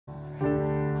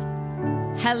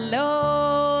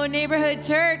Hello, Neighborhood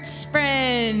Church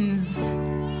friends.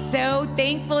 So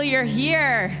thankful you're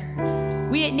here.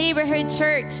 We at Neighborhood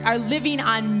Church are living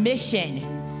on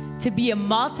mission to be a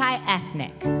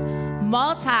multi-ethnic,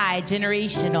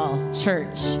 multi-generational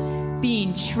church,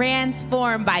 being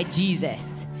transformed by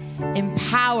Jesus,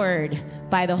 empowered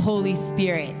by the Holy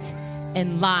Spirit,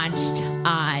 and launched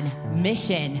on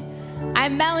mission.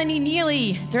 I'm Melanie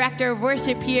Neely, Director of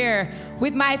Worship here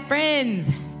with my friends,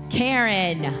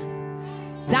 Karen,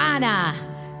 Donna,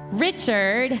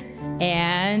 Richard,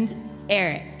 and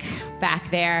Eric back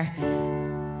there.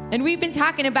 And we've been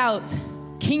talking about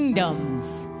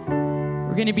kingdoms.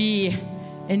 We're going to be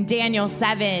in Daniel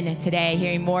 7 today,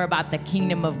 hearing more about the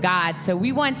kingdom of God. So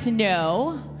we want to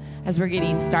know, as we're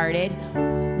getting started,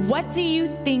 what do you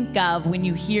think of when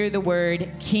you hear the word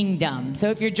kingdom? So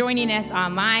if you're joining us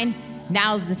online,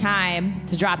 now's the time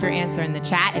to drop your answer in the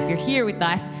chat. If you're here with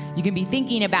us, you can be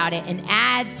thinking about it and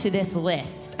add to this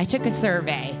list. I took a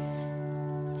survey.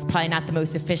 It's probably not the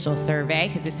most official survey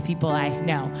because it's people I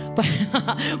know.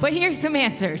 But here's some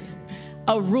answers.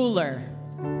 A ruler,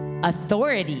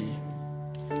 authority,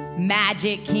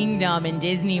 Magic Kingdom in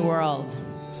Disney World,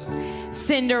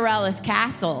 Cinderella's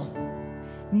castle,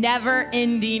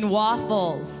 never-ending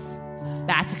waffles.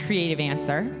 That's a creative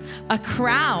answer. A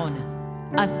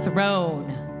crown, a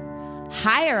throne,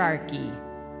 hierarchy.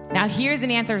 Now here's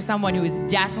an answer of someone who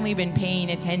has definitely been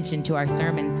paying attention to our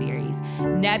sermon series.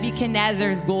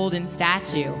 Nebuchadnezzar's golden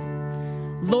statue,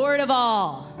 Lord of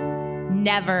all,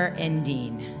 never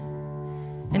ending.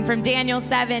 And from Daniel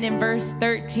 7 in verse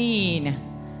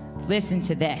 13, listen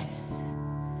to this.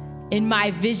 In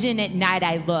my vision at night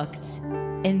I looked,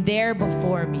 and there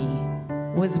before me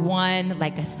was one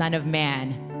like a son of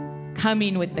man,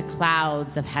 coming with the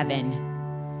clouds of heaven.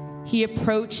 He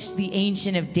approached the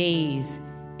Ancient of Days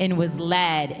and was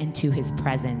led into his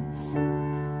presence.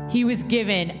 He was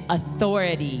given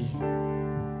authority,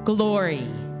 glory,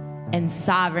 and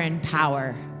sovereign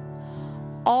power.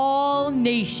 All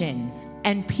nations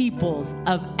and peoples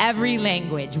of every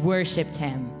language worshiped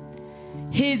him.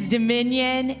 His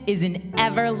dominion is an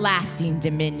everlasting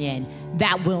dominion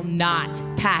that will not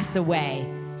pass away.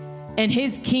 And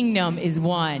his kingdom is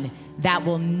one that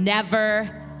will never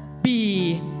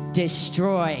be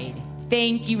destroyed.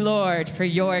 Thank you, Lord, for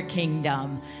your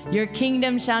kingdom. Your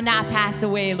kingdom shall not pass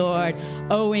away, Lord,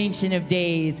 O Ancient of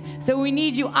Days. So we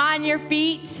need you on your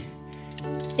feet.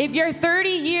 If you're 30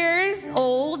 years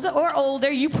old or older,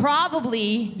 you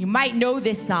might know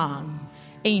this song,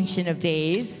 Ancient of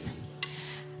Days.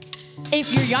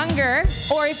 If you're younger,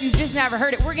 or if you've just never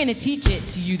heard it, we're going to teach it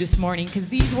to you this morning because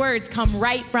these words come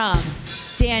right from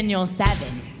Daniel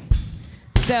 7.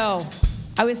 So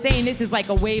I was saying this is like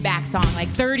a way back song, like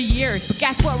 30 years. But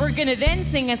guess what? We're going to then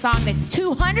sing a song that's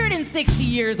 260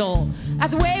 years old.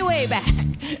 That's way, way back.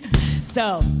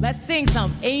 So let's sing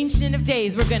some Ancient of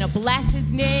Days. We're going to bless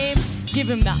his name, give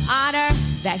him the honor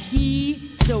that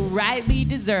he so rightly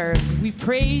deserves. We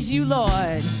praise you,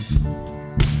 Lord.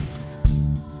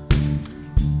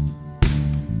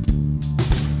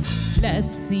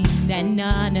 Blessing and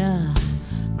honor,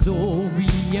 glory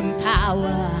and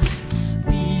power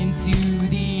be unto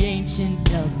the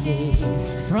Ancient of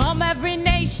Days. From every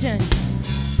nation,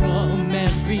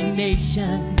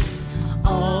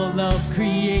 all of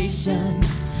creation,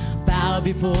 bow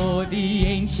before the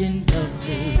Ancient of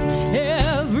Days.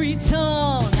 Every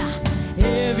tongue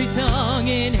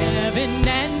in heaven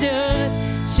and earth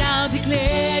shall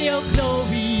declare your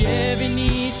glory. Every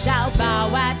knee shall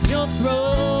bow at your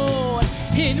throne.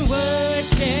 In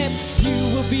worship you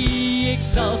will be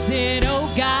exalted, O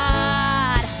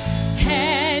God,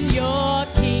 and your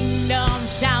kingdom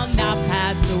shall not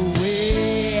pass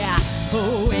away,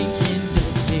 O Ancient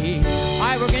of Days. All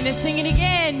right, we're going to sing it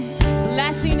again.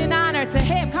 Blessing and honor to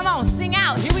him. Come on, sing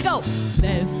out. Here we go.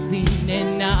 Blessing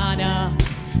and honor,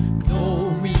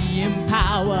 glory and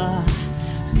power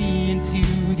be unto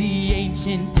the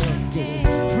Ancient of Days.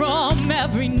 From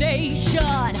every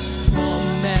nation,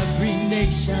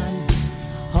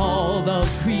 all of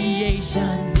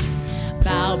creation,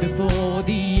 bow before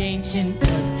the Ancient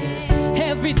of Days.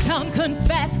 Every tongue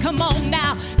confess, come on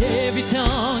now. Every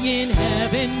tongue in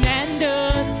heaven and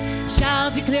earth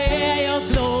shall declare your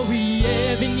glory.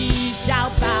 Every knee shall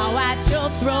bow at your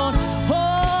throne.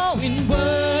 Oh, in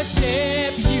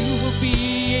worship you will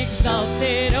be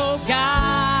exalted, O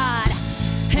God,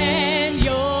 and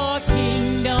your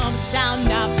kingdom shall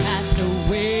not pass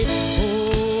away,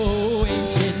 O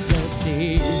Ancient of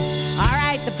Days. All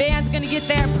right, the band's gonna get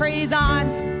their praise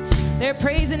on. They're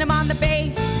praising him on the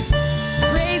bass,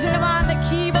 praising him on the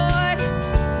keyboard,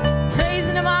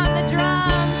 praising him on the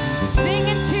drum,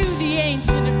 singing to the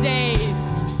Ancient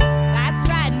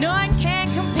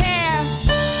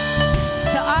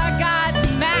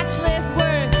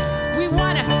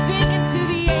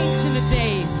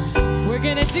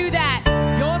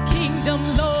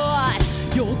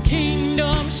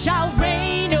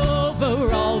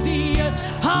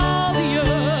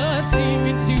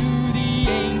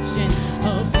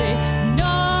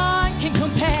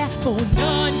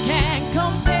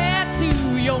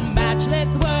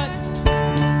matchless word.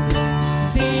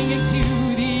 Singing to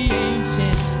the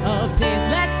Ancient of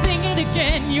Days. Let's sing it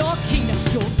again. Your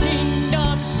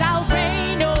kingdom shall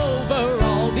reign over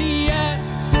all the earth.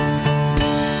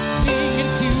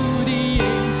 Singing to the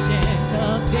Ancient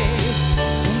of Days.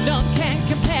 None can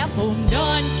compare, for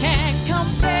none can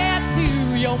compare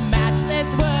to your matchless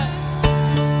word.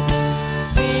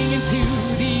 Singing to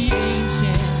the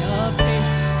Ancient of Days.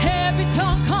 Every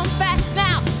tongue confess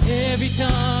now, every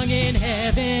tongue in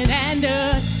heaven and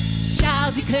earth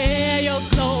shall declare your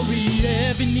glory.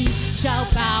 Every knee shall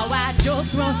bow at your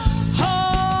throne.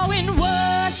 Oh, in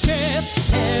worship,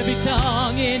 every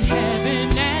tongue in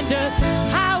heaven and earth,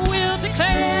 I will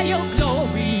declare your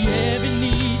glory. Every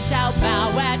knee shall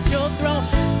bow at your throne.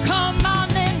 Come on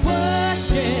and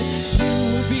worship. You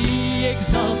will be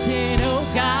exalted, oh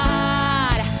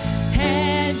God,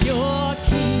 and your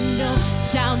kingdom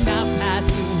shall not pass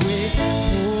away.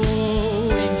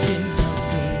 Oh, Ancient of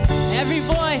Days. Every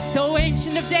voice, oh,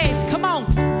 Ancient of Days, come on.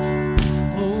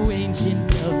 Oh,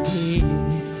 Ancient of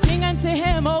Days. Sing unto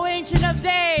him, oh, Ancient of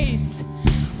Days.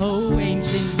 Oh,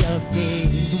 Ancient of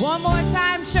Days. One more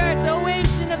time, church. Oh,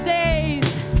 Ancient of Days.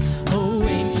 Oh,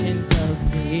 Ancient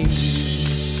of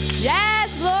Days. Yes,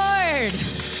 Lord.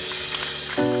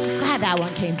 Glad that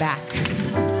one came back.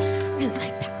 Really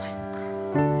like that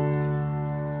one.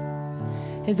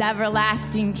 His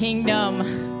everlasting kingdom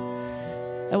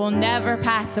that will never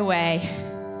pass away.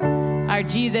 Our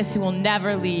Jesus who will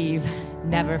never leave,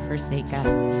 never forsake us.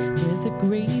 There's a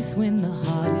grace when the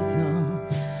heart is on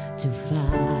to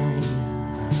fire.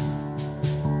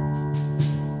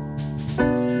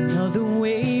 Another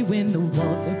way when the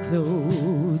walls are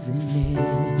closing in.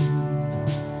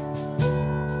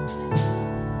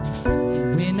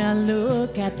 And when I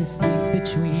look at the space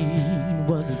between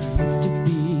what it used to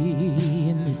be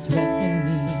and this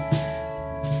reckoning,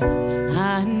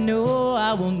 I know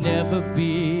I will never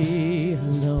be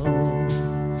alone.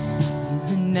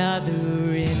 There's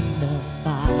another in the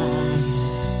fire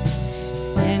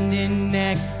standing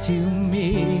next to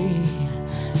me.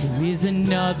 There is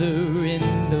another in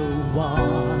the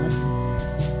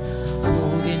waters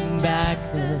holding back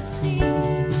the seas.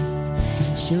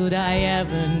 And should I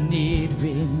ever need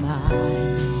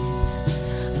reminded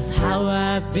of how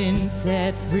I've been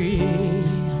set free,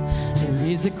 there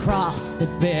is a cross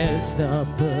that bears the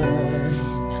burden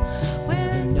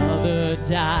where another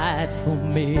died for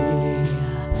me.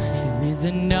 There is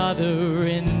another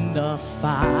in the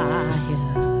fire.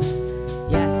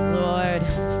 Yes, Lord.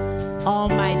 All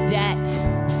my debt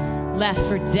left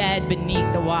for dead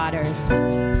beneath the waters.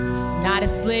 Not a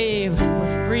slave,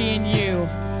 we're free in you.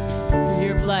 Through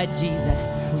your blood,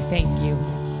 Jesus, we thank you.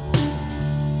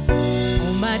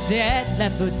 All my debt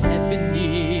left for dead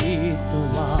beneath the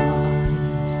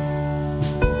waters.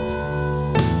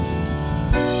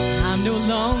 I'm no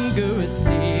longer a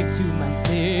slave to my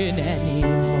sin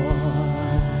anymore.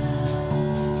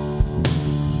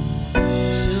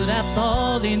 Should I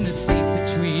fall in the space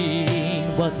between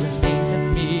what remains of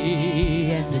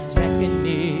me and this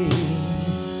reckoning?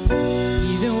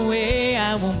 Either way,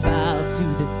 I won't bow to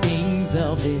the things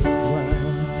of this world,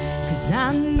 'cause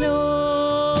I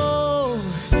know,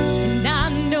 and I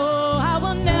know I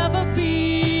will never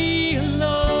be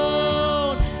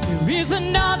alone. There is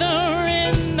another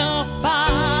in the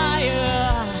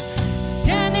fire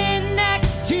standing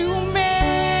next to me.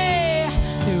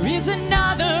 There is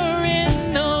another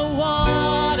in the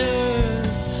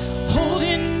waters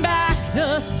holding back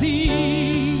the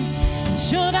seas. And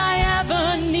should I ever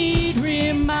need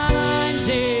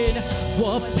reminded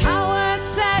what power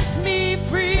set me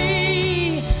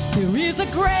free, there is a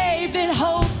grave that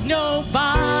holds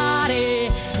nobody,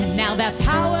 and now that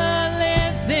power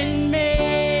lives in me.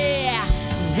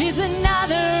 There is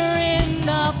another in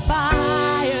the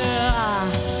fire.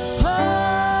 Oh,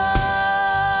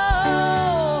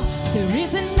 there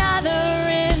is another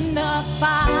in the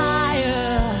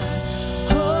fire.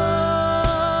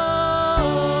 Oh,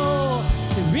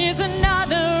 there is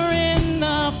another in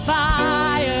the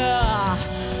fire.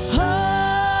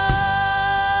 Oh,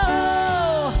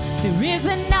 there is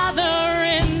another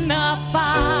in the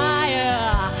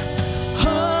fire.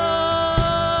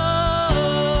 Oh,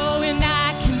 and I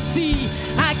can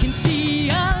see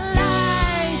a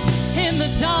light in the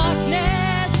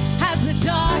darkness as the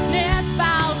darkness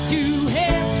bows to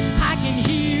him. I can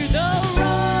hear the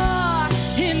roar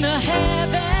in the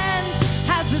heavens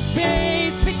as the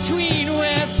space between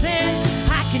us and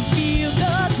I can feel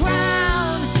the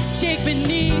ground shake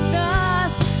beneath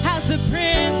us as the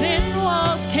prison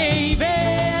walls cave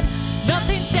in.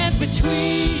 Nothing stands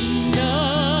between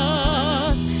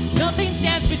us. Nothing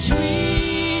stands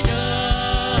between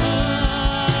us.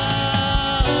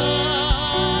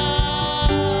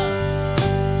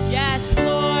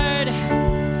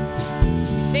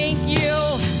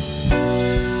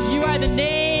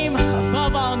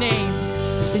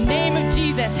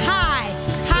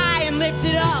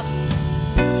 up.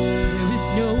 There is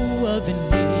no other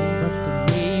name but the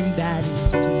name that is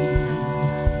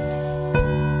Jesus.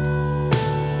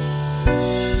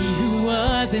 He who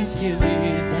was and still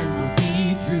is and will be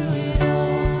through it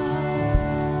all.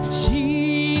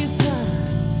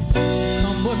 Jesus,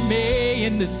 come what may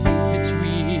in the space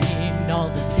between all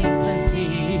the things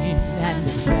unseen and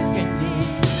this reckoning.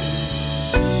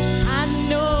 I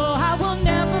know I will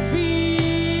never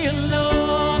be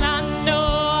alone. I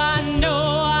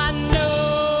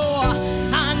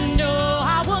know I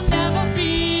will never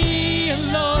be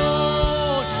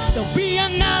alone. There'll be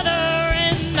another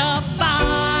in the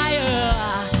fire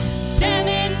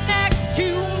standing next to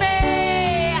me.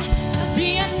 There'll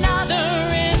be another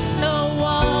in the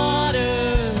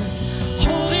waters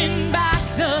holding back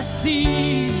the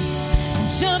seas. And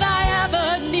should I ever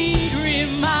need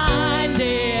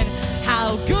reminded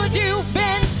how good you've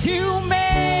been to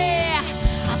me,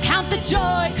 I'll count the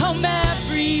joy come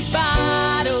every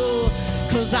battle,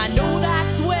 'cause I know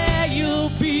that's where you'll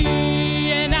be.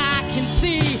 And I can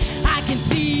see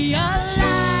a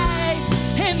light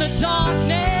in the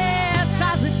darkness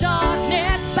as the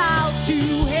darkness bows to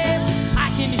him. I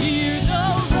can hear the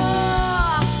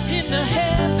roar in the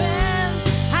heavens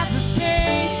as the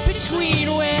space between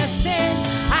wears thin.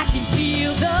 I can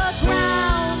feel the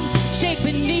ground shake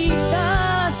beneath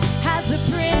us as the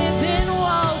prison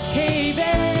walls cave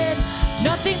in.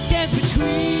 Nothing stands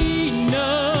between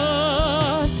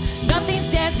us. Nothing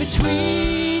stands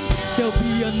between. There'll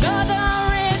be another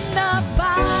in the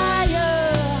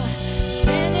fire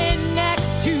standing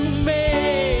next to me.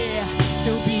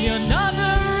 There'll be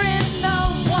another in the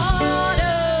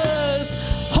waters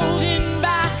holding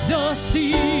back the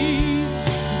seas.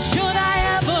 Should I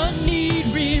ever need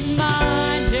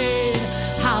reminded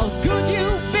how good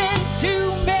you've been to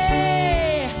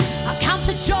me, I'll count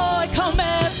the joy come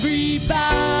every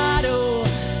battle,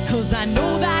 'cause I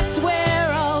know that's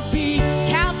where I'll be.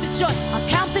 Count the joy, I'll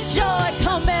count the joy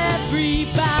come every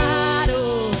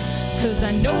battle, 'cause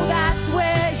I know that's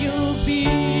where you'll be.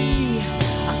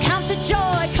 I'll count the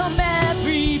joy come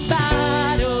every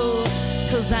battle,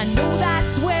 'cause I know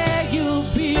that's where you'll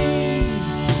be.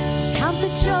 Count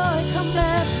the joy come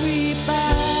every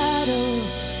battle,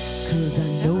 'cause I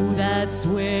know that's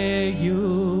where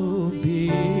you'll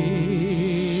be.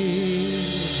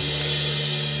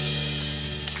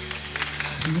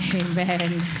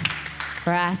 Amen.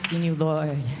 We're asking you,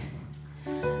 Lord,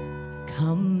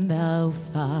 come thou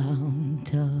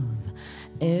fount of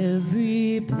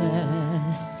every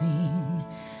blessing,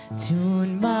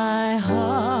 tune my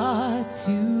heart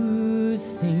to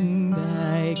sing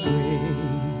thy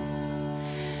grace.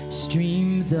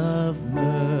 Streams of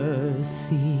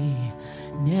mercy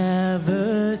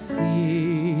never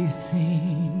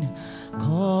ceasing,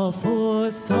 call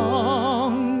for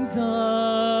songs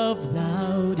of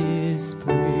loudest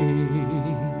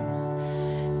praise.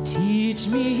 Teach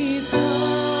me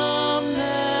some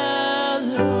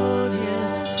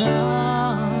melodious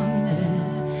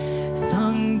sonnet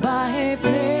sung by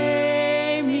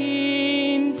flaming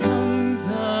tongues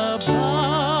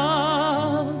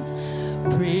above.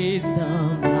 Praise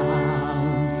the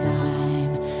mount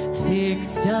I'm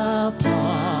fixed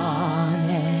upon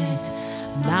it,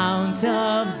 mount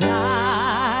of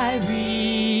thy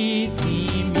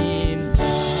redeeming love.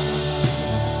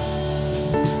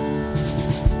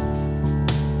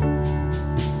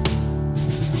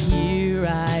 Here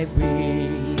I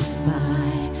raise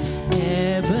my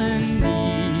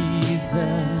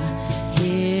Ebenezer,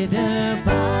 hither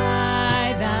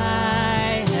by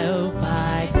thy help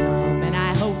I come. And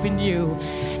I hope in you,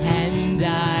 and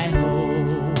I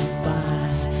hope by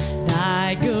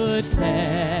thy good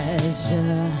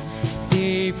pleasure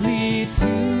safely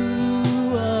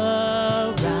to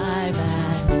arrive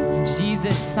at home.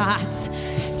 Jesus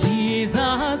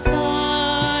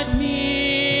sought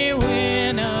me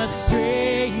when a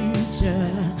stranger,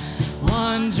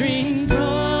 wandering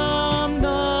from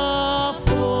the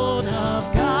fold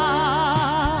of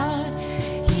God,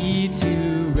 he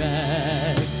to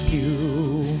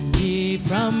rescue me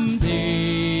from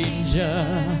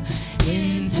danger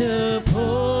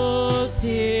interposed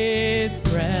his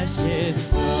precious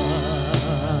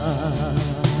blood.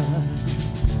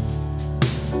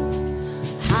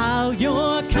 How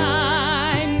your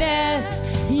kindness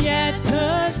yet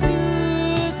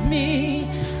pursues me,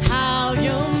 how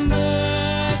your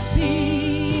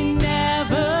mercy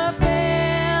never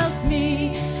fails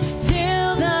me,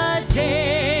 till the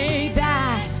day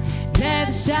that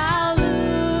death shall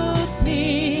lose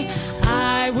me.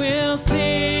 I will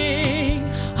sing,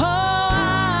 oh,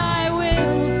 I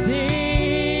will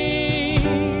sing.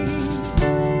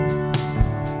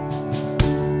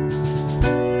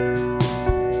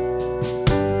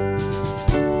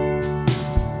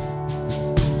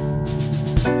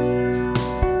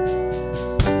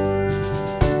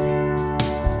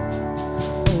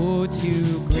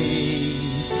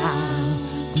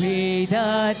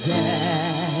 a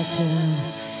debtor.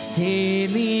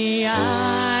 Daily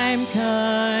I'm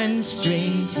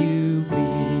constrained to be.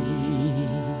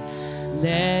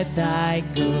 Let thy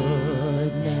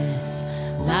goodness,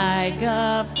 like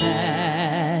a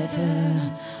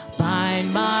fetter,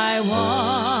 bind my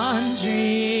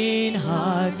wandering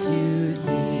heart to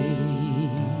thee.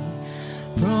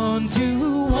 Prone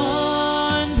to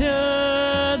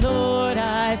wander, Lord,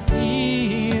 I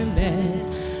feel it.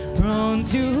 Prone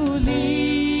to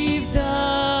leave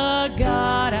the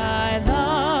God I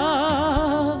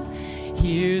love.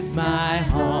 Here's my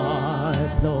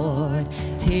heart, Lord,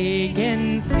 take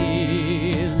and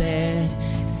seal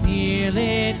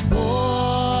it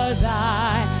for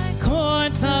thy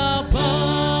courts above.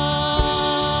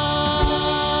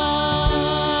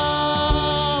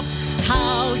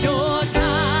 How your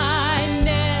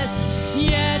kindness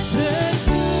yet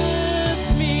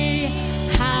pursues me,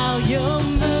 how your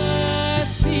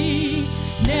mercy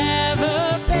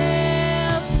never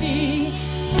fails me,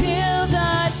 till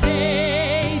the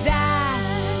day that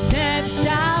death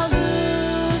shall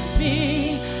lose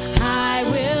me. I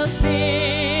will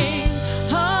sing,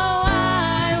 oh,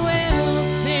 I will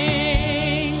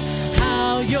sing,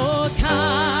 how your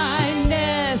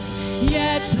kindness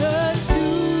yet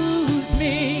pursues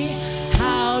me,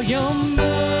 how your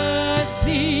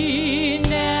mercy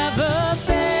never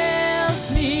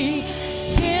fails me,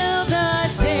 till the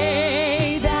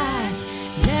day that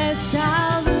death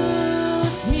shall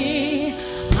lose me.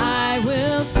 I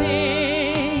will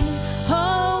sing,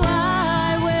 oh,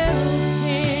 I will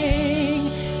sing,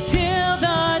 till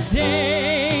the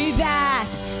day that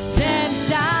death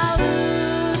shall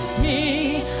lose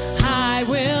me. I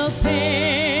will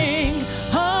sing,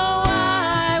 oh,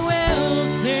 I will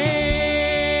sing.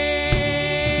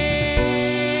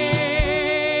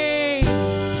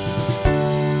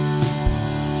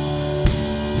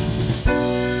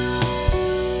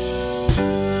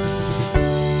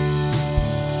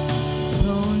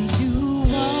 Prone to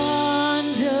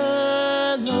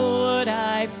wander, Lord,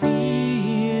 I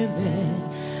feel it.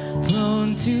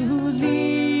 Prone to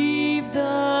leave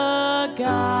the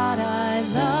God I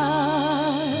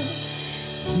love.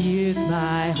 Here's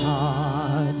my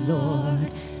heart,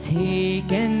 Lord,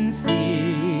 take and seal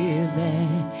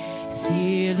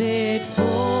it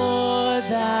for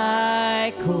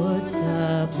thy courts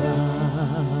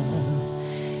above.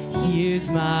 Here's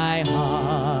my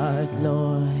heart,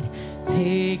 Lord,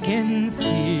 take and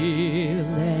seal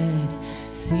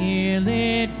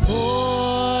it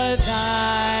for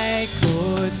thy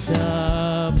courts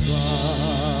above.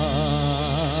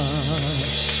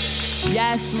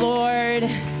 Yes, Lord.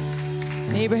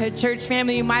 Neighborhood Church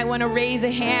family, you might want to raise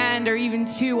a hand or even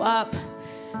two up,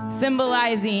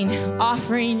 symbolizing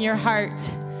offering your heart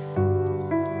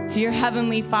to your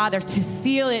Heavenly Father to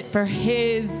seal it for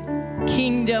His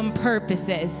kingdom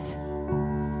purposes,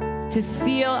 to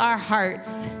seal our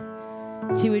hearts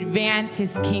to advance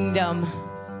His kingdom,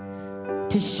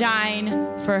 to shine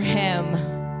for Him.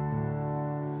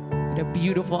 What a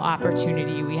beautiful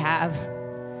opportunity we have.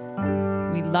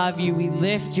 We love you. We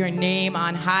lift your name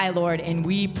on high, Lord, and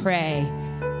we pray,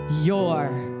 your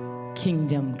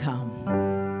kingdom come.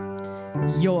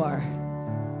 Your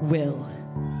will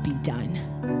be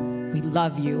done. We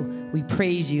love you. We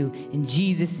praise you. In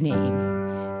Jesus' name,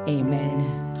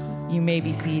 amen. You may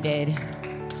be seated.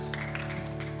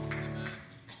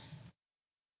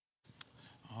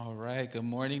 All right. Good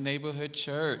morning, Neighborhood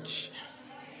Church.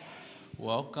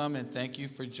 Welcome and thank you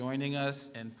for joining us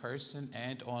in person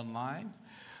and online.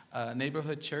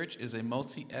 Neighborhood Church is a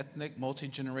multi-ethnic,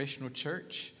 multi-generational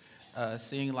church,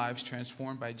 seeing lives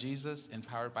transformed by Jesus,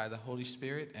 empowered by the Holy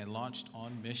Spirit, and launched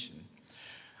on mission.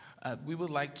 We would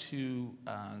like to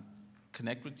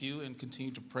connect with you and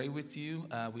continue to pray with you.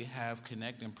 We have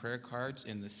connect and prayer cards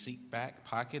in the seat back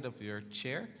pocket of your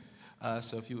chair.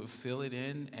 So if you would fill it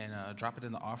in and drop it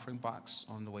in the offering box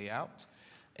on the way out.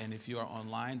 And if you are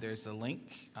online, there's a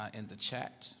link in the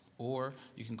chat, or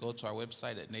you can go to our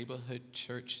website at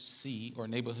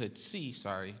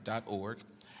neighborhoodc.org.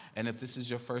 And if this is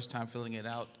your first time filling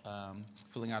out a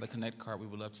Connect card, we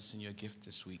would love to send you a gift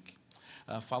this week.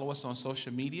 Follow us on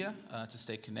social media to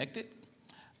stay connected.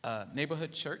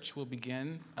 Neighborhood Church will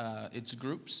begin its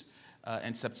groups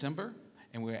in September,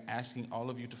 and we're asking all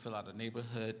of you to fill out a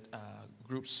neighborhood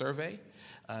group survey.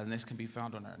 And this can be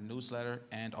found on our newsletter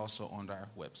and also on our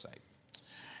website.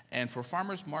 And for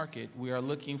Farmers Market, we are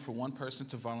looking for one person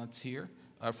to volunteer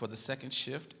for the second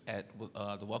shift at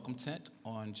the Welcome Tent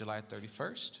on July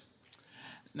 31st.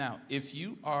 Now, if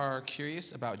you are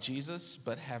curious about Jesus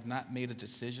but have not made a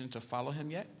decision to follow him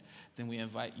yet, then we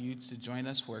invite you to join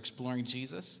us for Exploring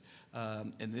Jesus.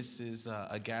 And this is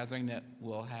a gathering that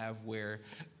we'll have where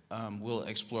we'll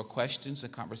explore questions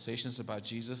and conversations about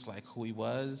Jesus, like who he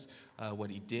was, what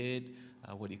he did,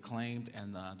 what he claimed,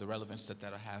 and the relevance that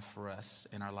that'll have for us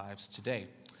in our lives today.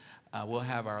 We'll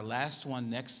have our last one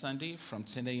next Sunday from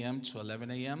 10 a.m. to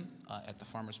 11 a.m. At the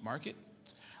Farmers Market.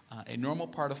 A normal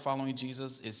part of following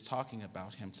Jesus is talking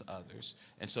about him to others.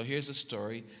 And so here's a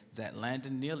story that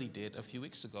Landon Neely did a few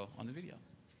weeks ago on the video.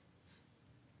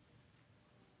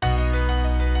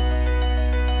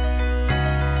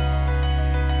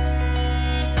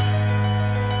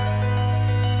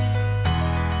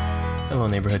 Hello,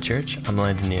 Neighborhood Church. I'm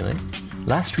Landon Neely.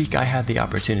 Last week, I had the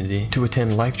opportunity to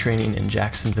attend life training in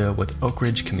Jacksonville with Oak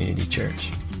Ridge Community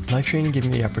Church. Life training gave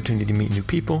me the opportunity to meet new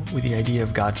people with the idea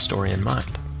of God's story in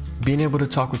mind. Being able to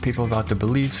talk with people about their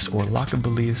beliefs or lack of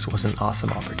beliefs was an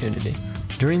awesome opportunity.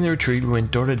 During the retreat, we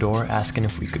went door to door asking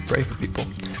if we could pray for people.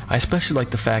 I especially liked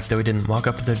the fact that we didn't walk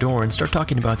up to their door and start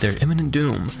talking about their imminent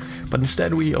doom, but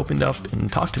instead we opened up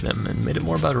and talked to them and made it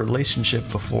more about a relationship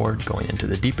before going into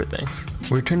the deeper things.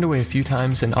 We were turned away a few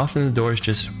times and often the doors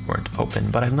just weren't open,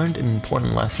 but I learned an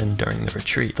important lesson during the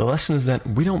retreat. The lesson is that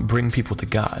we don't bring people to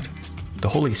God. The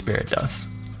Holy Spirit does.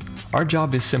 Our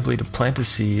job is simply to plant a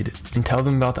seed and tell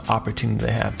them about the opportunity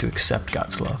they have to accept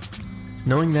God's love.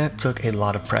 Knowing that took a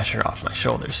lot of pressure off my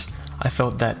shoulders. I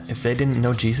felt that if they didn't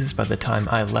know Jesus by the time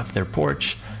I left their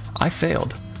porch, I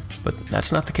failed. But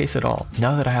that's not the case at all.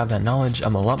 Now that I have that knowledge,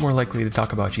 I'm a lot more likely to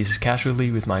talk about Jesus casually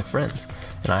with my friends,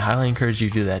 and I highly encourage you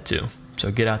to do that too.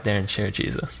 So get out there and share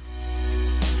Jesus.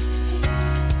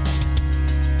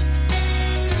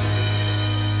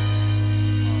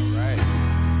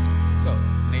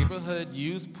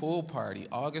 Youth Pool Party,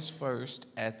 August 1st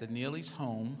at the Neely's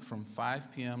home from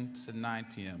 5 p.m. to 9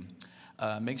 p.m.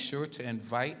 Make sure to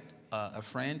invite a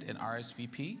friend and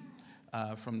RSVP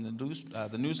from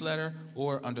the newsletter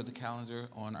or under the calendar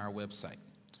on our website.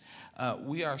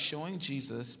 We are showing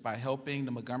Jesus by helping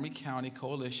the Montgomery County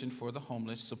Coalition for the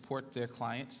Homeless support their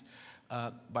clients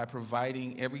by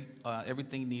providing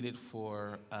everything needed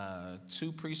for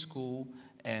 2 preschool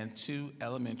and 2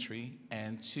 elementary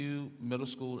and 2 middle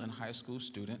school and high school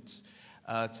students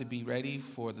to be ready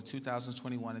for the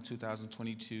 2021 and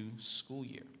 2022 school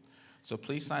year. So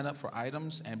please sign up for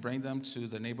items and bring them to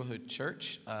the neighborhood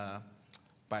church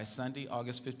by Sunday,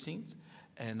 August 15th,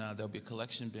 and there'll be a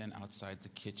collection bin outside the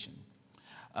kitchen.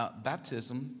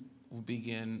 Baptism will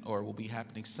be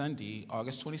happening Sunday,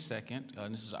 August 22nd,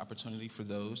 and this is an opportunity for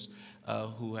those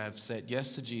who have said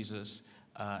yes to Jesus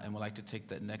and would like to take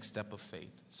that next step of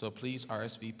faith. So please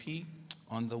RSVP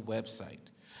on the website.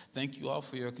 Thank you all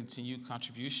for your continued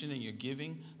contribution and your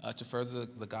giving to further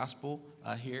the gospel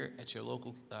here at your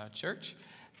local church.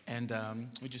 And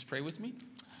would you just pray with me?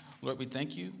 Lord, we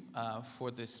thank you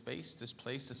for this space, this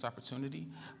place, this opportunity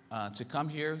to come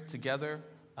here together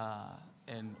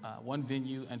in one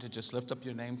venue and to just lift up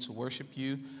your name, to worship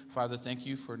you. Father, thank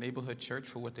you for Neighborhood Church,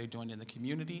 for what they're doing in the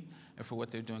community and for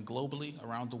what they're doing globally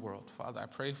around the world. Father, I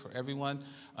pray for everyone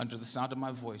under the sound of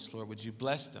my voice. Lord, would you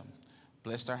bless them?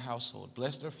 Bless their household,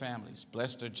 bless their families,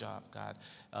 bless their job, God.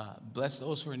 Bless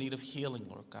those who are in need of healing,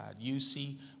 Lord God. You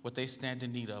see what they stand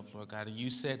in need of, Lord God, and you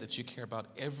said that you care about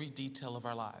every detail of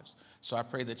our lives. So I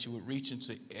pray that you would reach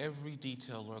into every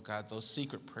detail, Lord God, those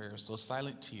secret prayers, those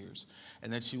silent tears,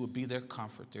 and that you would be their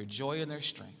comfort, their joy, and their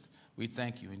strength. We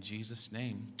thank you in Jesus'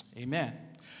 name. Amen.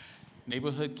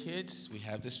 Neighborhood kids, we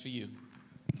have this for you.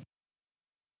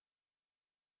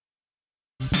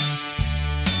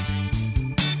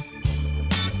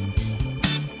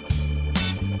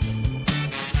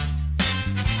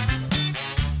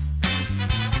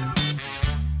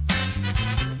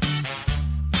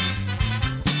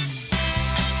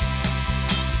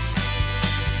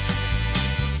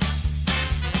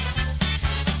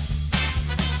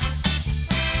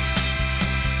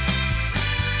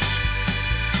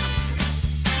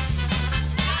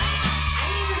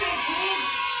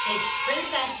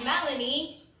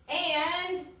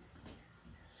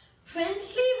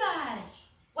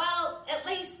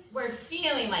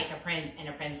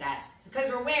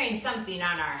 Something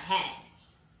on our head.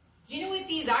 Do you know what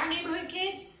these are, neighborhood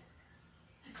kids?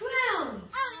 A crown.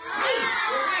 Right,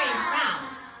 we're wearing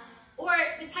crowns. Or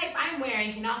the type I'm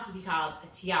wearing can also be called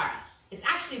a tiara. It's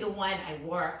actually the one I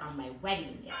wore on my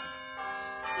wedding day.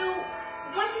 So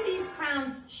what do these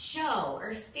crowns show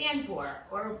or stand for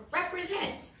or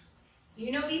represent? Do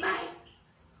you know, Levi?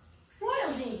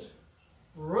 Royalty.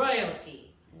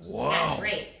 Royalty. Wow. That's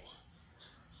right.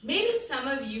 Maybe some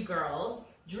of you girls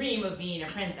dream of being a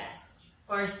princess,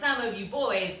 or some of you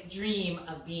boys dream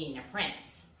of being a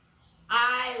prince.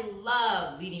 I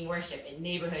love leading worship at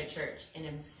Neighborhood Church, and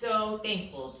I'm so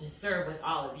thankful to serve with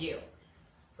all of you.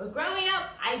 But growing up,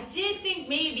 I did think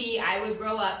maybe I would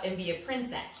grow up and be a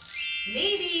princess.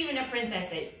 Maybe even a princess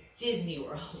at Disney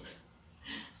World.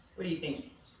 What do you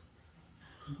think?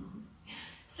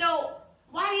 So,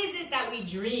 why is it that we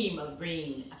dream of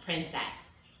being a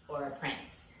princess or a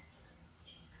prince?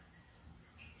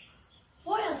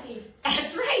 Royalty.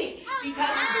 That's right, because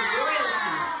of the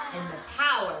royalty and the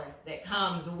power that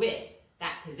comes with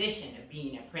that position of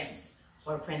being a prince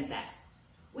or princess.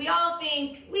 We all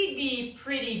think we'd be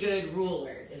pretty good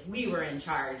rulers if we were in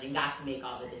charge and got to make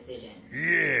all the decisions.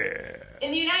 Yeah.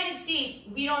 In the United States,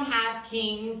 we don't have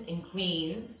kings and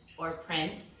queens or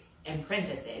prince and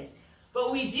princesses,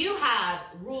 but we do have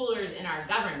rulers in our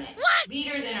government,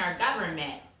 leaders in our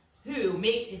government who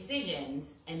make decisions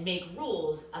and make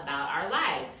rules about our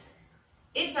lives.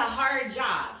 It's a hard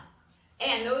job,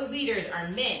 and those leaders are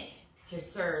meant to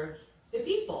serve the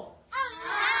people.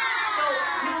 So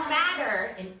no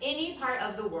matter in any part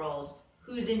of the world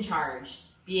who's in charge,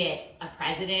 be it a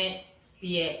president,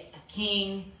 be it a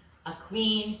king, a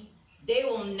queen, they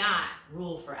will not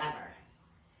rule forever.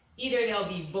 Either they'll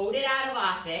be voted out of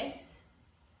office,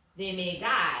 they may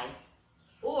die,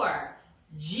 or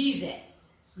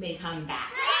Jesus may come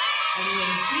back. And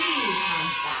when he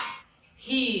comes back,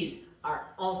 he's our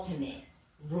ultimate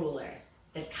ruler,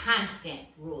 the constant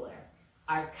ruler,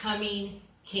 our coming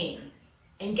king.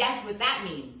 And guess what that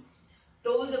means?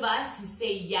 Those of us who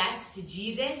say yes to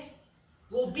Jesus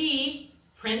will be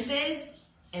princes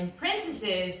and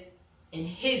princesses in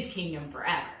his kingdom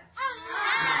forever.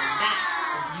 Now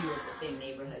that's a beautiful thing,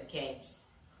 neighborhood kids.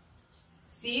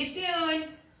 See you soon.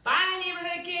 Bye,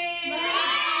 neighborhood kids.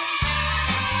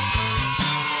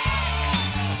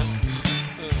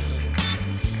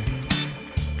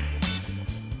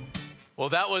 Well,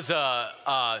 that was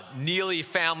a Neely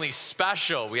family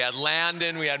special. We had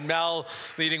Landon, we had Mel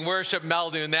leading worship, Mel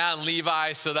doing that, and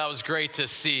Levi, so that was great to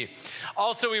see.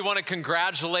 Also, we want to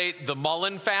congratulate the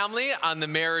Mullen family on the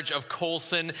marriage of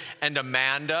Colson and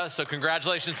Amanda, so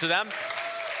congratulations to them.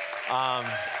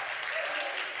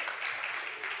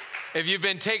 If you've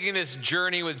been taking this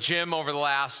journey with Jim over the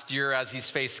last year as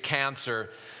he's faced cancer,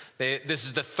 this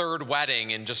is the third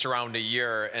wedding in just around a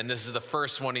year, and this is the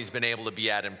first one he's been able to be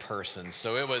at in person.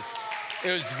 So it was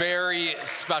a very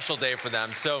special day for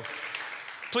them. So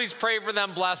please pray for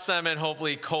them, bless them, and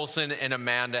hopefully Colson and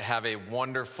Amanda have a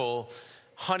wonderful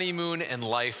honeymoon and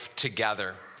life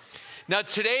together. Now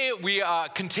today we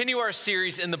continue our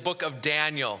series in the book of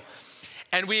Daniel,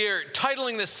 and we are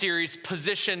titling this series,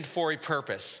 Positioned for a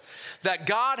Purpose. That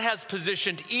God has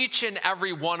positioned each and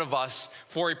every one of us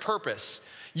for a purpose.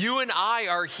 You and I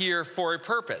are here for a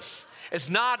purpose. It's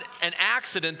not an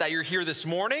accident that you're here this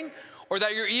morning or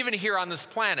that you're even here on this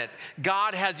planet.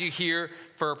 God has you here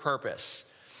for a purpose.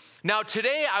 Now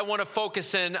today I want to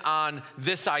focus in on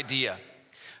this idea.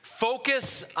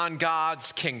 Focus on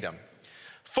God's kingdom.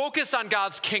 Focus on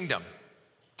God's kingdom.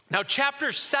 Now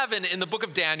chapter 7 in the book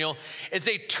of Daniel is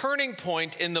a turning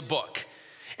point in the book.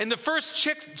 In the first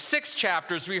 6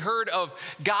 chapters, we heard of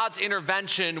God's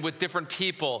intervention with different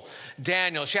people,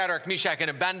 Daniel, Shadrach, Meshach,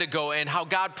 and Abednego, and how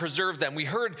God preserved them. We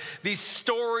heard these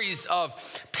stories of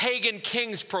pagan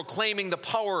kings proclaiming the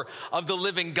power of the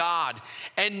living God.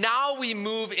 And now we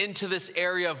move into this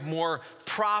area of more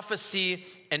prophecy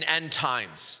and end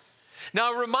times.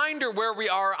 Now, a reminder where we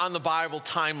are on the Bible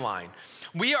timeline.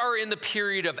 We are in the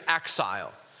period of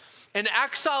exile. And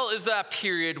exile is that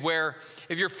period where,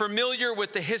 if you're familiar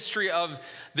with the history of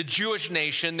the Jewish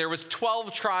nation, there was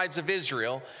 12 tribes of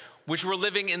Israel which were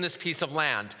living in this piece of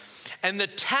land. And the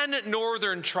 10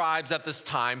 northern tribes at this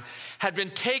time had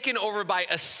been taken over by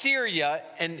Assyria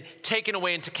and taken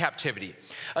away into captivity.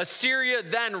 Assyria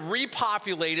then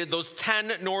repopulated those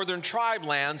 10 northern tribe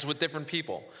lands with different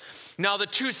people. Now the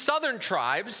 2 southern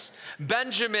tribes,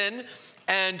 Benjamin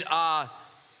and I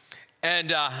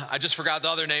just forgot the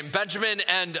other name, Benjamin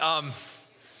and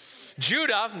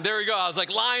Judah, there we go, I was like,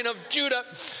 Lion of Judah.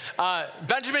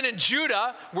 Benjamin and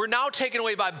Judah were now taken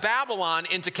away by Babylon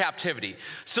into captivity.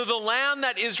 So the land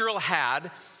that Israel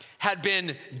had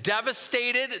been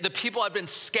devastated, the people had been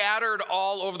scattered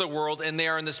all over the world, and they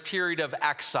are in this period of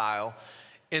exile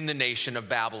in the nation of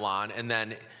Babylon, and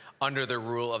then under the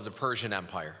rule of the Persian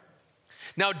Empire.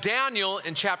 Now Daniel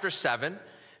in chapter 7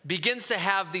 begins to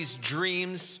have these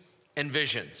dreams and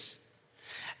visions.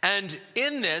 And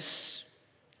in this,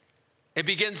 it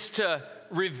begins to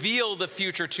reveal the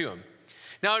future to him.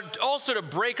 Now, also to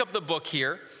break up the book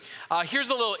here, here's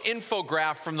a little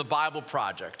infographic from the Bible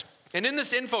Project. And in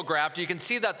this infographic, you can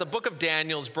see that the book of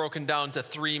Daniel is broken down to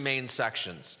 3 main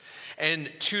sections in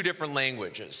 2 different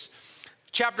languages.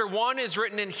 Chapter 1 is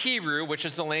written in Hebrew, which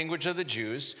is the language of the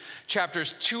Jews.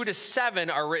 Chapters 2 to 7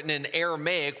 are written in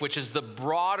Aramaic, which is the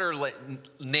broader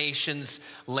nation's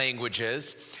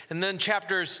languages. And then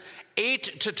chapters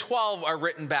 8 to 12 are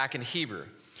written back in Hebrew.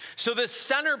 So this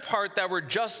center part that we're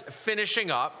just finishing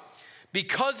up,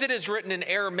 because it is written in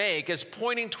Aramaic, is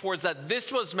pointing towards that this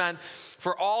was meant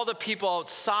for all the people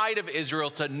outside of Israel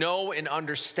to know and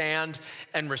understand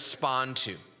and respond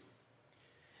to.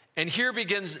 And here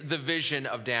begins the vision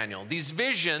of Daniel. These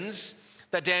visions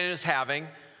that Daniel is having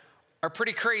are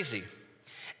pretty crazy.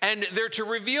 And they're to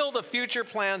reveal the future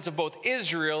plans of both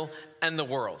Israel and the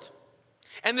world.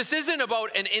 And this isn't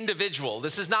about an individual.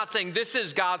 This is not saying this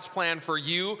is God's plan for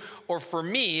you or for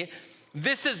me.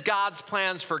 This is God's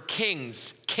plans for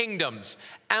kings, kingdoms,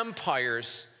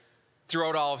 empires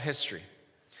throughout all of history.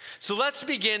 So let's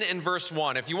begin in verse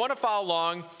 1. If you want to follow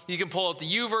along, you can pull out the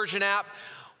YouVersion app.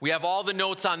 We have all the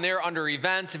notes on there under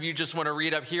events. If you just want to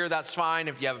read up here, that's fine.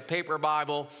 If you have a paper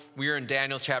Bible, we are in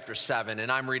Daniel chapter 7,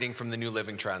 and I'm reading from the New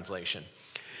Living Translation.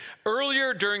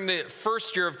 Earlier during the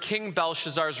first year of King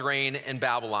Belshazzar's reign in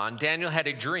Babylon, Daniel had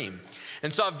a dream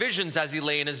and saw visions as he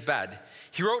lay in his bed.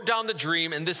 He wrote down the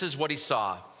dream, and this is what he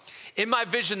saw. In my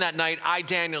vision that night, I,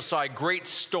 Daniel, saw a great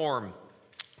storm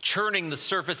churning the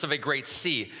surface of a great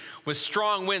sea with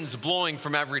strong winds blowing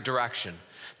from every direction.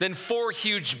 Then 4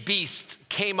 huge beasts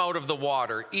came out of the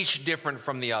water, each different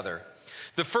from the other.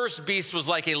 The first beast was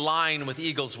like a lion with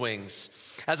eagle's wings.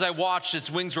 As I watched,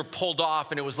 its wings were pulled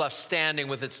off, and it was left standing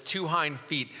with its 2 hind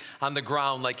feet on the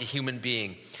ground like a human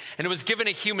being. And it was given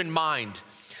a human mind.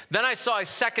 Then I saw a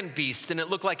second beast, and it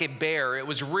looked like a bear. It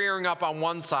was rearing up on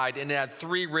one side, and it had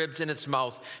 3 ribs in its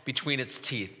mouth between its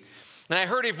teeth. And I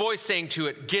heard a voice saying to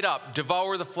it, "Get up,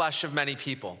 devour the flesh of many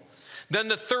people." Then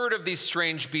the third of these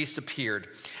strange beasts appeared,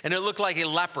 and it looked like a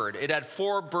leopard. It had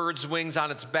 4 birds' wings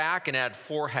on its back and had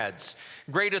 4 heads.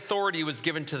 Great authority was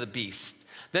given to the beast.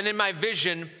 Then in my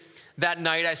vision that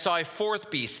night, I saw a 4th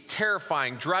beast,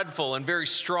 terrifying, dreadful, and very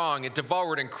strong. It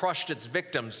devoured and crushed its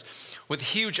victims with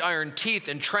huge iron teeth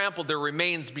and trampled their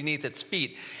remains beneath its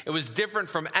feet. It was different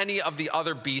from any of the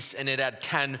other beasts, and it had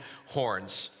 10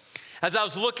 horns. As I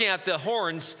was looking at the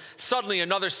horns, suddenly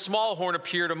another small horn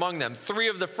appeared among them. 3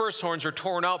 of the first horns were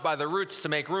torn out by the roots to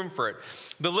make room for it.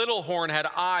 The little horn had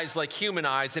eyes like human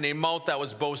eyes and a mouth that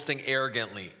was boasting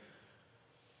arrogantly.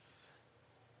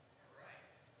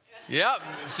 Yep,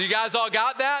 so you guys all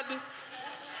got that?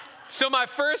 So my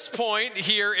first point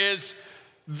here is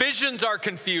visions are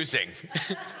confusing.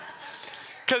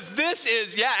 Because this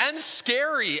is, and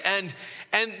scary, and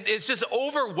it's just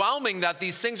overwhelming that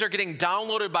these things are getting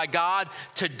downloaded by God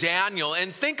to Daniel.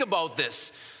 And think about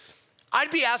this.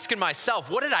 I'd be asking myself,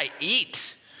 what did I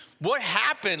eat? What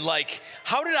happened? Like,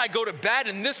 how did I go to bed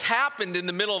and this happened in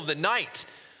the middle of the night?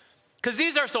 Because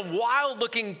these are some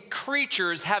wild-looking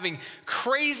creatures having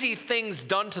crazy things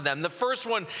done to them. The first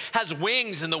one has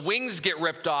wings, and the wings get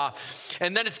ripped off.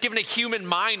 And then it's given a human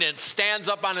mind, and it stands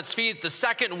up on its feet. The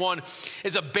second one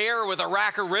is a bear with a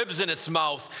rack of ribs in its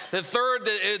mouth. The third,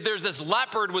 there's this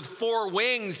leopard with 4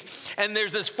 wings. And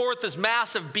there's this fourth, this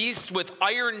massive beast with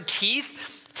iron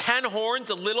teeth. 10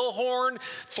 horns, a little horn.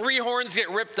 3 horns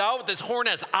get ripped out. This horn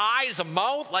has eyes, a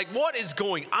mouth. Like, what is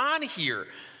going on here?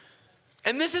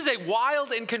 And this is a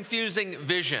wild and confusing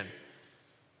vision.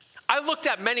 I looked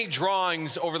at many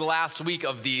drawings over the last week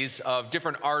of these, of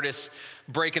different artists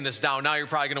breaking this down. Now you're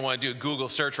probably going to want to do a Google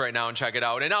search right now and check it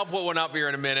out. And I'll put one up here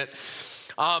in a minute.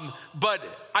 But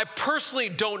I personally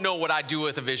don't know what I'd do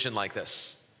with a vision like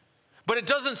this. But it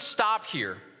doesn't stop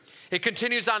here. It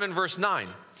continues on in verse 9.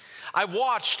 I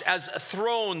watched as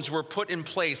thrones were put in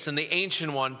place, and the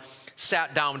Ancient One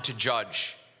sat down to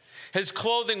judge. His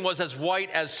clothing was as white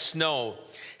as snow,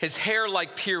 his hair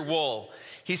like pure wool.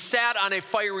 He sat on a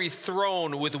fiery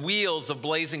throne with wheels of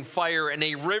blazing fire, and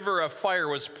a river of fire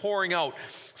was pouring out,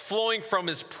 flowing from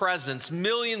his presence.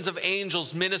 Millions of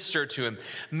angels ministered to him.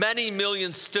 Many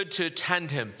millions stood to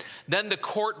attend him. Then the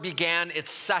court began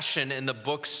its session, and the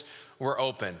books were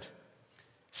opened.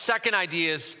 Second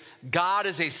idea is God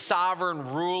is a sovereign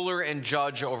ruler and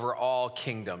judge over all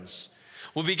kingdoms.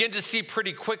 We'll begin to see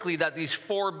pretty quickly that these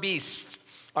 4 beasts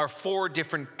are 4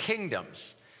 different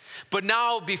kingdoms. But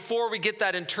now, before we get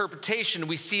that interpretation,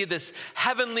 we see this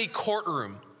heavenly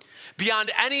courtroom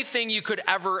beyond anything you could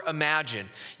ever imagine.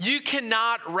 You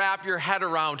cannot wrap your head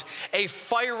around a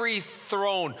fiery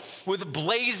throne with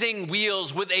blazing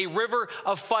wheels, with a river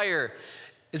of fire.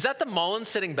 Is that the Mullins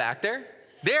sitting back there?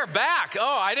 They're back. Oh,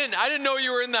 I didn't know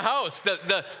you were in the house.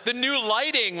 The new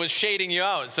lighting was shading you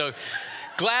out. So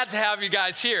Glad to have you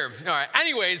guys here. All right,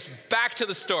 anyways, back to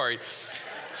the story.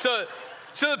 So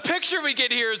the picture we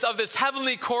get here is of this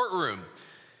heavenly courtroom.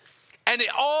 And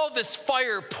all this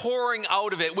fire pouring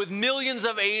out of it with millions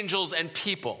of angels and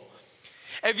people.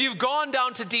 If you've gone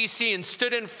down to D.C. and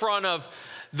stood in front of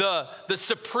the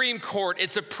Supreme Court,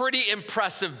 it's a pretty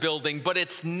impressive building, but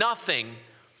it's nothing.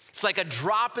 It's like a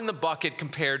drop in the bucket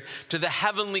compared to the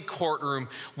heavenly courtroom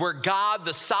where God,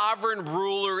 the sovereign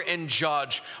ruler and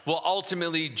judge, will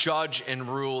ultimately judge and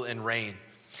rule and reign.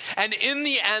 And in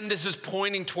the end, this is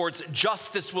pointing towards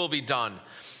justice will be done.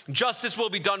 Justice will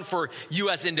be done for you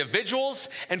as individuals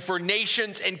and for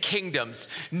nations and kingdoms.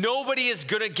 Nobody is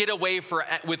going to get away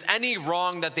with any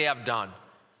wrong that they have done.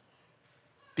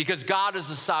 Because God is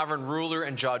the sovereign ruler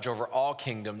and judge over all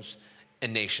kingdoms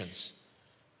and nations.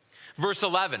 Verse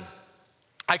 11,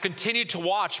 I continued to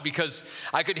watch because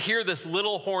I could hear this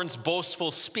little horn's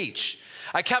boastful speech.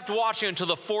 I kept watching until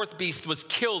the fourth beast was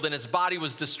killed and its body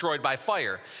was destroyed by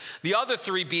fire. The other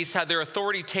three beasts had their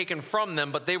authority taken from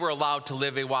them, but they were allowed to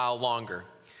live a while longer.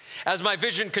 As my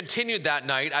vision continued that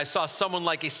night, I saw someone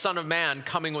like a son of man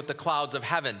coming with the clouds of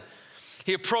heaven.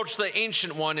 He approached the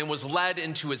Ancient One and was led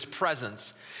into his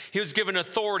presence. He was given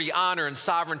authority, honor, and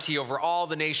sovereignty over all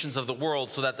the nations of the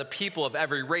world so that the people of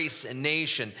every race and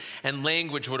nation and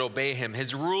language would obey him.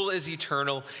 His rule is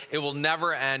eternal. It will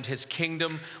never end. His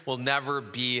kingdom will never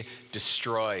be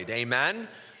destroyed. Amen?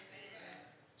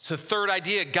 So third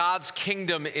idea, God's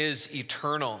kingdom is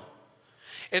eternal.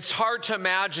 It's hard to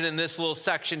imagine in this little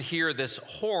section here, this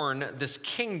horn, this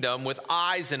kingdom with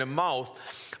eyes and a mouth,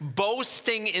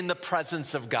 boasting in the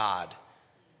presence of God.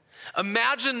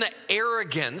 Imagine the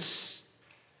arrogance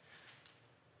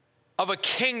of a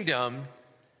kingdom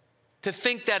to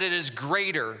think that it is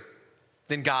greater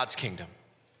than God's kingdom.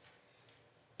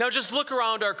 Now just look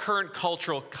around our current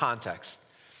cultural context.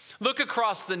 Look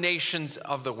across the nations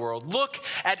of the world. Look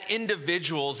at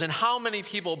individuals and how many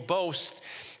people boast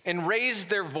and raise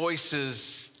their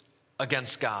voices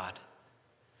against God,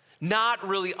 not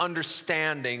really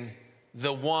understanding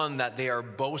the one that they are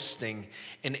boasting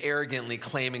and arrogantly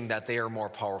claiming that they are more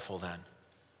powerful than.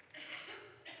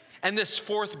 And this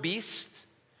fourth beast,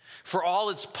 for all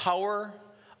its power,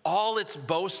 all its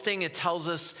boasting, it tells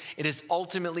us it is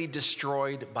ultimately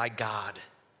destroyed by God.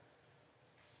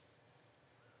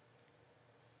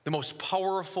 The most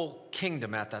powerful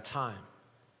kingdom at that time,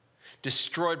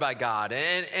 destroyed by God.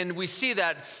 And we see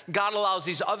that God allows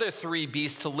these other three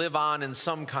beasts to live on in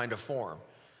some kind of form.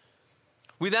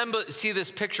 We then see this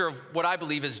picture of what I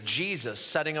believe is Jesus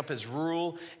setting up his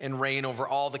rule and reign over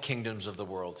all the kingdoms of the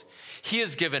world. He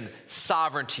is given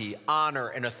sovereignty, honor,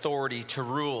 and authority to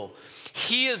rule.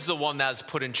 He is the one that is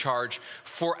put in charge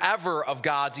forever of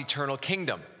God's eternal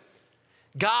kingdom.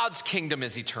 God's kingdom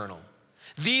is eternal.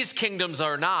 These kingdoms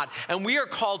are not, and we are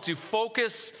called to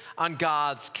focus on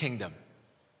God's kingdom.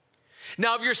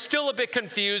 Now, if you're still a bit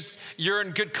confused, you're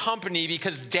in good company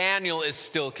because Daniel is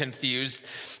still confused.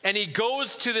 And he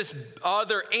goes to this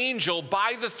other angel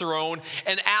by the throne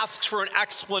and asks for an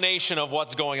explanation of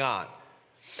what's going on.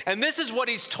 And this is what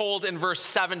he's told in verse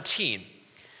 17.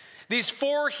 These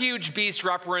four huge beasts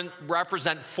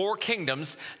represent four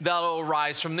kingdoms that will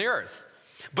arise from the earth.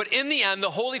 But in the end,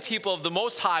 the holy people of the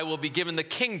Most High will be given the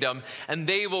kingdom, and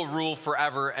they will rule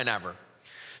forever and ever.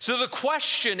 So the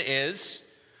question is,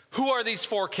 who are these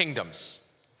four kingdoms?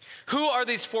 Who are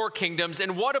these four kingdoms,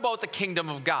 and what about the kingdom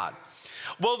of God?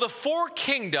 Well, the four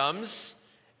kingdoms,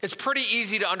 it's pretty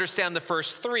easy to understand the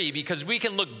first three because we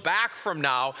can look back from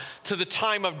now to the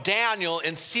time of Daniel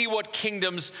and see what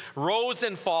kingdoms rose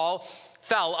and fell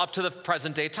up to the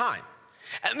present day time.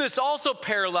 And this also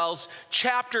parallels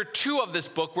chapter 2 of this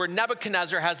book where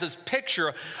Nebuchadnezzar has this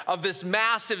picture of this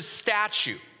massive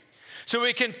statue. So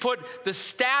we can put the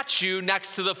statue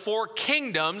next to the four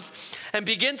kingdoms and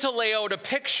begin to lay out a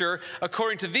picture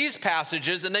according to these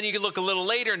passages. And then you can look a little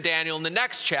later in Daniel in the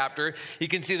next chapter. You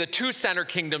can see the two center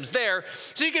kingdoms there.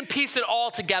 So you can piece it all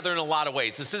together in a lot of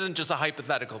ways. This isn't just a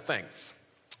hypothetical thing.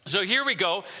 So here we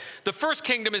go. The first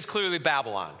kingdom is clearly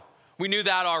Babylon. We knew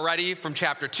that already from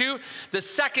chapter 2. The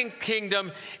second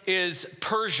kingdom is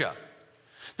Persia.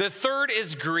 The third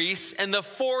is Greece, and the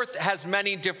fourth has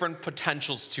many different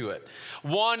potentials to it.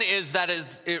 One is that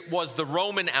it was the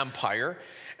Roman Empire,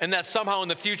 and that somehow in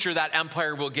the future that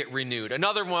empire will get renewed.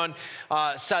 Another one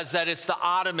says that it's the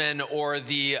Ottoman or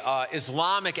the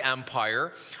Islamic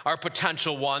Empire are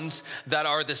potential ones that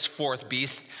are this fourth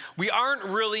beast. We aren't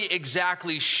really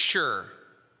exactly sure.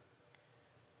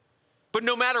 But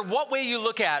no matter what way you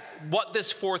look at what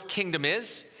this fourth kingdom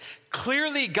is,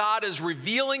 clearly God is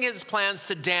revealing his plans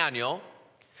to Daniel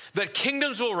that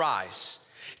kingdoms will rise,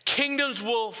 Kingdoms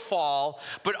will fall,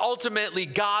 but ultimately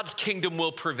God's kingdom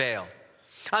will prevail.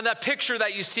 On that picture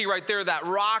that you see right there, that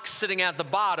rock sitting at the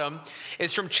bottom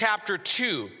is from chapter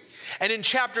 2. And in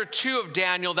chapter 2 of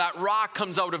Daniel, that rock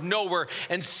comes out of nowhere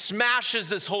and smashes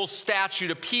this whole statue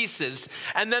to pieces.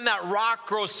 And then that rock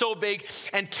grows so big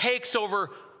and takes over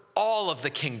all of the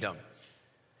kingdom.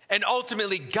 And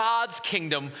ultimately, God's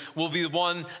kingdom will be the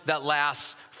one that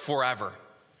lasts forever.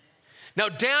 Now,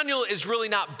 Daniel is really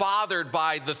not bothered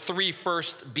by the 3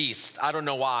 first beasts. I don't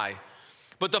know why.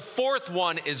 But the 4th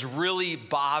one is really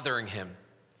bothering him.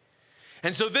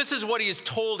 And so this is what he is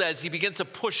told as he begins to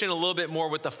push in a little bit more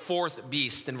with the 4th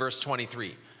beast in verse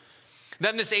 23.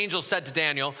 Then this angel said to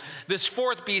Daniel, "This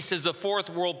 4th beast is the 4th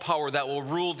world power that will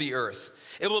rule the earth.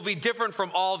 It will be different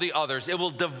from all the others. It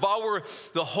will devour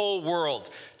the whole world,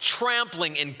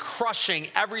 trampling and crushing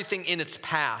everything in its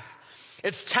path.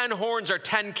 Its 10 horns are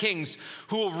 10 kings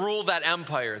who will rule that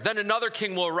empire. Then another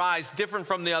king will arise, different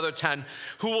from the other 10,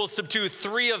 who will subdue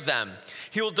 3 of them.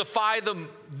 He will defy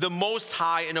the Most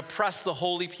High and oppress the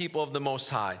holy people of the Most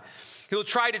High. He will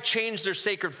try to change their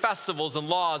sacred festivals and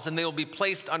laws, and they will be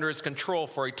placed under his control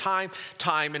for a time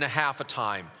and a half a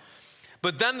time.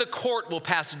 But then the court will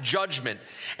pass judgment,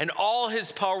 and all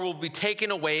his power will be taken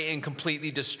away and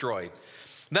completely destroyed.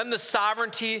 Then the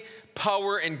sovereignty,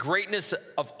 power, and greatness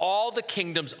of all the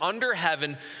kingdoms under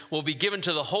heaven will be given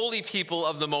to the holy people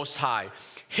of the Most High.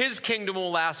 His kingdom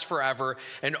will last forever,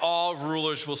 and all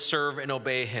rulers will serve and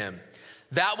obey him."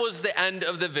 That was the end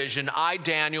of the vision. I,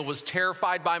 Daniel, was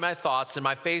terrified by my thoughts, and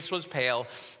my face was pale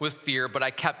with fear, but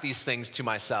I kept these things to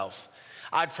myself.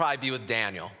 I'd probably be with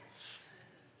Daniel.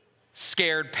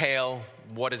 Scared, pale,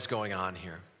 what is going on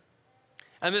here?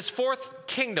 And this 4th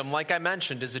kingdom, like I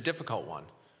mentioned, is a difficult one.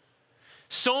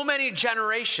 So many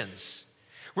generations.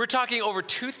 We're talking over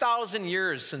 2,000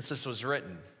 years since this was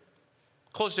written,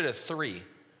 closer to 3.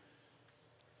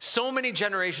 So many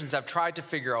generations have tried to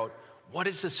figure out, what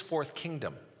is this 4th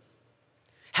kingdom?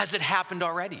 Has it happened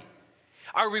already?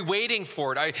 Are we waiting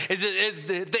for it? Is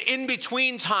it the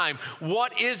in-between time?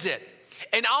 What is it?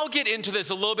 And I'll get into this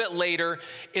a little bit later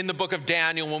in the book of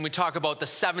Daniel when we talk about the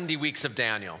 70 weeks of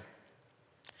Daniel.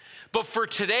 But for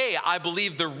today, I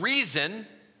believe the reason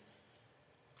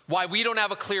why we don't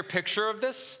have a clear picture of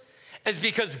this is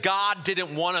because God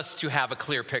didn't want us to have a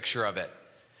clear picture of it.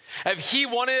 If he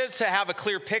wanted us to have a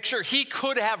clear picture, he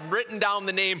could have written down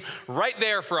the name right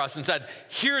there for us and said,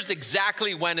 here's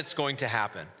exactly when it's going to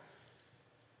happen.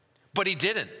 But he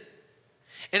didn't.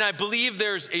 And I believe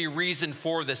there's a reason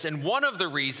for this. And one of the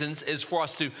reasons is for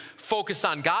us to focus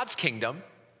on God's kingdom.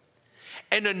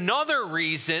 And another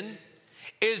reason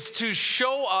is to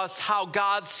show us how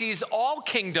God sees all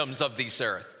kingdoms of this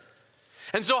earth.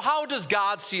 And so how does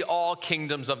God see all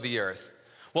kingdoms of the earth?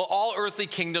 Well, all earthly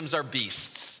kingdoms are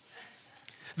beasts.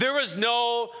 There is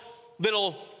no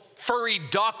little furry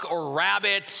duck or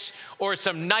rabbit or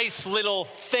some nice little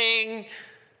thing.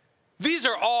 These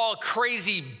are all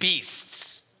crazy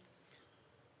beasts.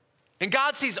 And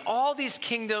God sees all these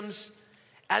kingdoms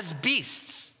as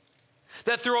beasts.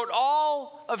 That throughout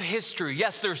all of history,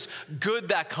 yes, there's good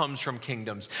that comes from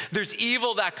kingdoms. There's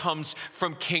evil that comes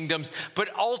from kingdoms,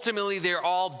 but ultimately they're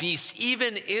all beasts.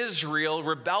 Even Israel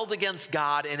rebelled against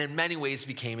God and in many ways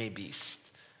became a beast.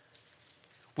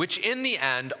 Which in the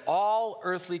end, all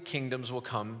earthly kingdoms will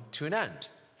come to an end.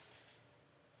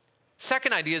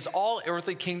 Second idea is all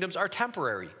earthly kingdoms are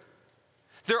temporary.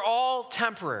 They're all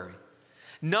temporary.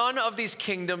 None of these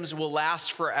kingdoms will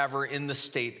last forever in the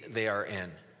state they are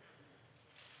in.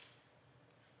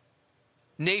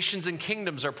 Nations and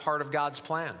kingdoms are part of God's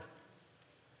plan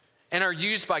and are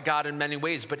used by God in many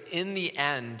ways, but in the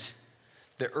end,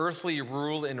 the earthly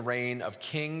rule and reign of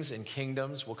kings and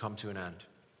kingdoms will come to an end.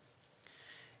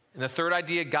 And the third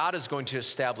idea, God is going to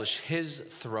establish his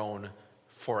throne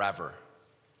forever.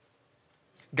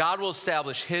 God will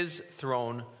establish his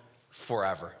throne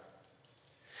forever.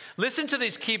 Listen to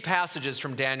these key passages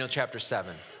from Daniel chapter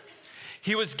 7.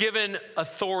 He was given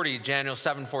authority, Daniel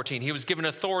 7:14. He was given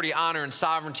authority, honor, and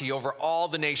sovereignty over all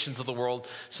the nations of the world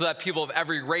so that people of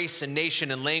every race and nation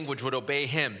and language would obey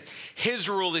him. His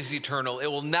rule is eternal. It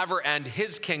will never end.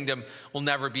 His kingdom will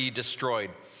never be destroyed.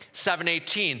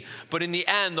 7:18, but in the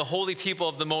end, the holy people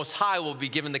of the Most High will be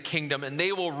given the kingdom, and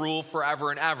they will rule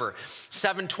forever and ever.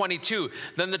 7:22,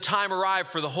 then the time arrived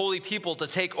for the holy people to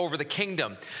take over the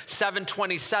kingdom.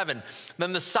 7:27,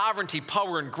 then the sovereignty,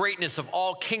 power, and greatness of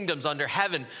all kingdoms under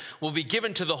heaven will be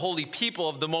given to the holy people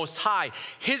of the Most High.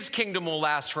 His kingdom will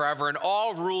last forever, and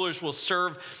all rulers will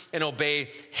serve and obey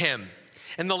him.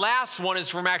 And the last one is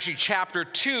from actually chapter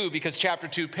 2, because chapter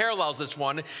 2 parallels this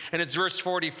one, and it's verse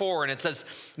 44, and it says,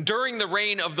 during the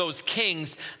reign of those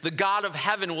kings, the God of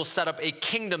heaven will set up a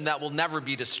kingdom that will never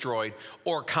be destroyed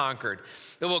or conquered.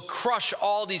 It will crush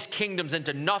all these kingdoms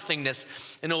into nothingness,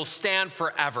 and it will stand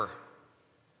forever.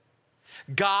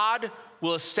 God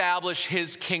will establish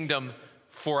his kingdom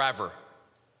forever.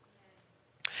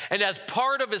 And as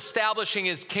part of establishing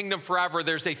his kingdom forever,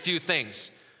 there's a few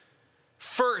things.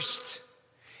 First,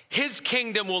 his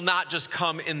kingdom will not just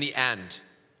come in the end.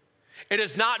 It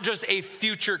is not just a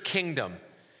future kingdom.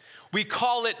 We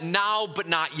call it now, but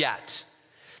not yet.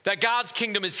 That God's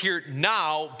kingdom is here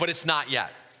now, but it's not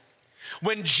yet.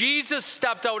 When Jesus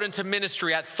stepped out into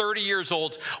ministry at 30 years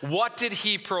old, what did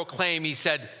he proclaim? He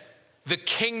said, the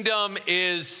kingdom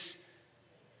is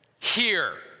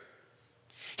here.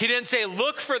 He didn't say,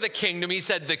 look for the kingdom. He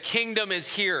said, the kingdom is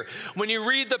here. When you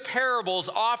read the parables,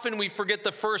 often we forget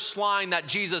the first line that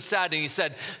Jesus said, and he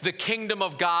said, the kingdom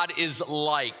of God is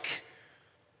like.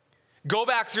 Go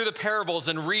back through the parables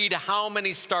and read how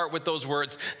many start with those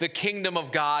words, the kingdom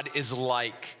of God is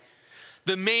like.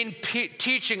 The main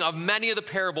teaching of many of the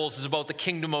parables is about the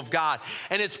kingdom of God,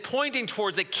 and it's pointing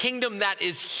towards a kingdom that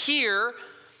is here,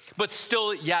 but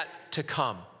still yet to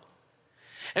come.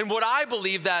 And what I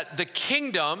believe that the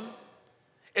kingdom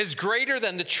is greater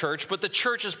than the church, but the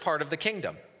church is part of the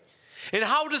kingdom. And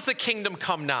how does the kingdom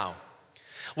come now?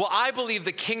 Well, I believe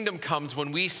the kingdom comes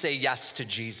when we say yes to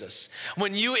Jesus.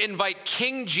 When you invite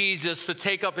King Jesus to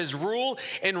take up his rule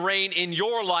and reign in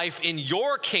your life, in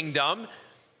your kingdom,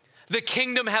 the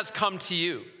kingdom has come to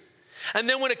you. And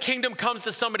then when a kingdom comes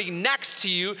to somebody next to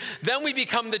you, then we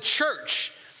become the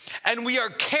church. And we are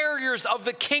carriers of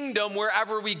the kingdom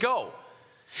wherever we go.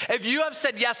 If you have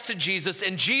said yes to Jesus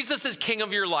and Jesus is king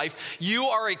of your life, you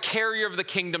are a carrier of the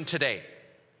kingdom today.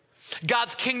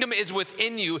 God's kingdom is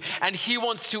within you, and he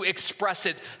wants to express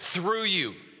it through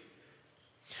you.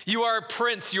 You are a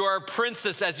prince, you are a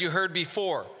princess, as you heard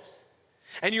before.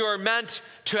 And you are meant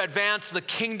to advance the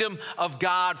kingdom of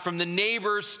God from the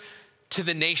neighbors to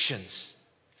the nations.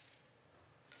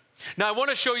 Now, I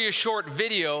want to show you a short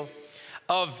video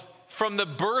from the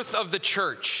birth of the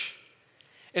church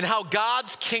and how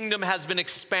God's kingdom has been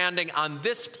expanding on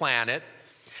this planet,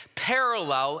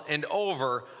 parallel and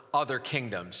over other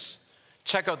kingdoms.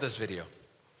 Check out this video.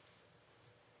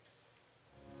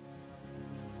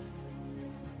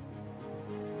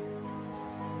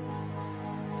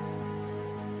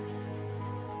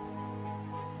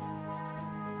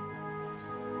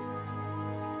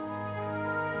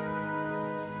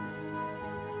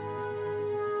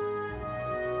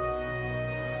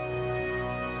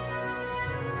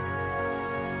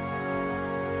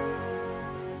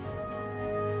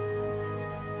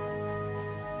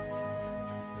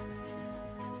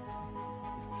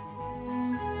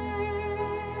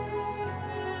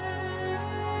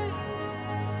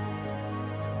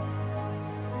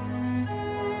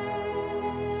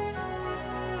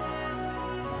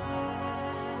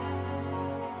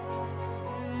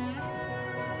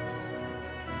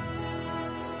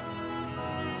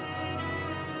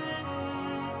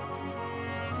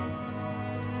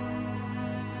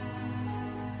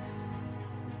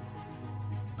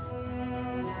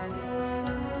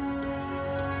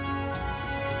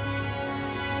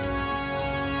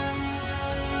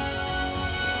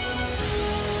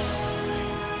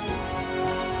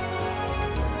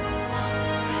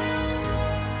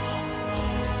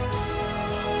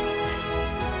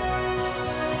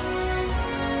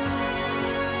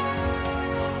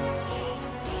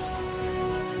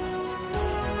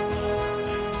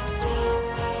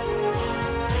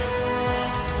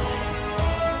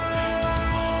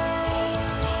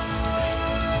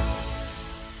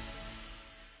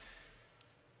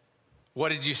 What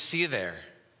did you see there?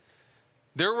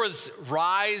 There was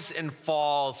rise and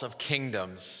falls of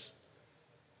kingdoms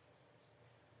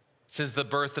since the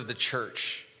birth of the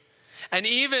church. And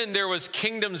even there was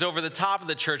kingdoms over the top of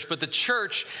the church, but the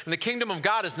church and the kingdom of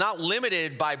God is not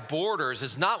limited by borders.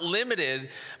 It's not limited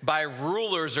by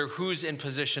rulers or who's in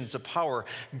positions of power.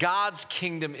 God's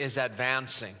kingdom is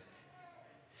advancing.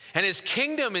 And his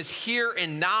kingdom is here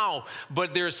and now,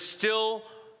 but there's still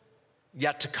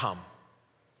yet to come.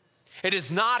 It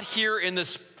is not here in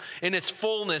its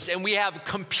fullness, and we have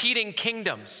competing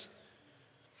kingdoms.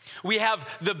 We have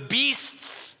the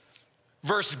beasts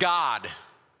versus God.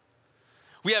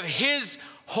 We have his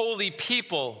holy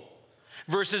people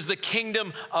versus the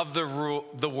kingdom of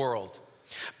the world.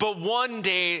 But one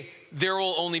day, there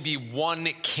will only be one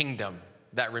kingdom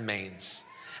that remains,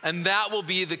 and that will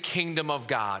be the kingdom of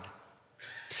God.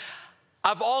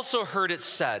 I've also heard it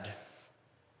said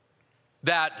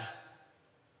that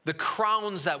the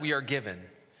crowns that we are given.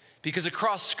 Because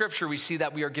across Scripture, we see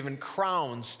that we are given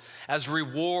crowns as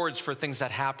rewards for things that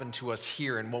happen to us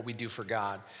here and what we do for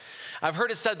God. I've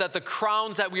heard it said that the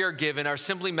crowns that we are given are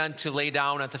simply meant to lay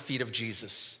down at the feet of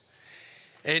Jesus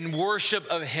in worship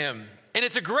of him. And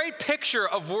it's a great picture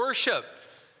of worship.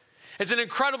 It's an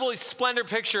incredibly splendid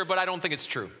picture, but I don't think it's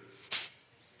true.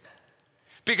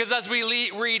 Because as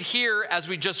we read here, as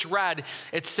we just read,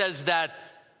 it says that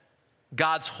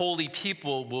God's holy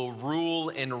people will rule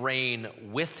and reign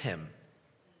with him.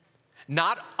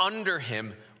 Not under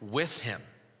him, with him.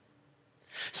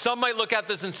 Some might look at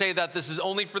this and say that this is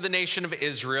only for the nation of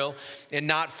Israel and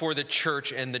not for the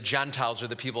church and the Gentiles or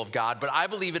the people of God, but I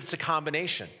believe it's a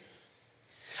combination.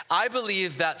 I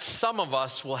believe that some of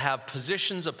us will have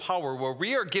positions of power where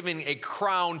we are given a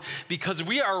crown because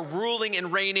we are ruling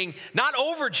and reigning not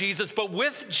over Jesus, but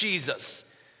with Jesus.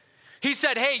 He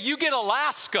said, hey, you get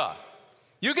Alaska.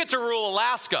 You get to rule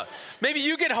Alaska. Maybe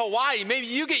you get Hawaii. Maybe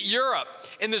you get Europe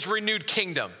in this renewed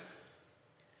kingdom.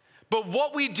 But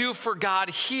what we do for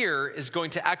God here is going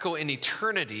to echo in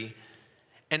eternity,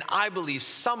 and I believe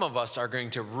some of us are going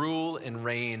to rule and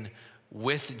reign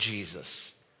with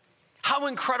Jesus. How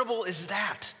incredible is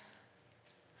that?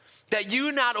 That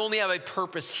you not only have a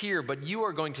purpose here, but you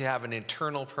are going to have an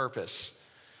eternal purpose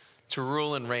to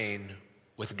rule and reign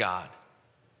with God.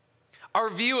 Our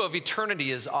view of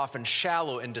eternity is often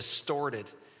shallow and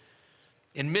distorted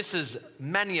and misses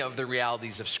many of the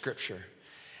realities of Scripture.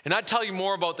 And I'd tell you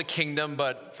more about the kingdom,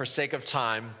 but for sake of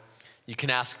time, you can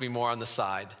ask me more on the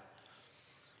side.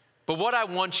 But what I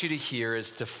want you to hear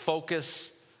is to focus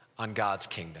on God's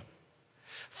kingdom.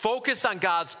 Focus on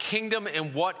God's kingdom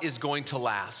and what is going to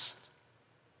last.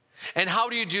 And how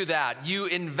do you do that? You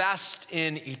invest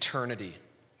in eternity.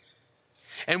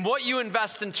 And what you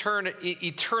invest in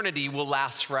eternity will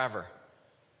last forever.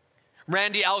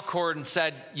 Randy Alcorn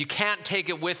said, you can't take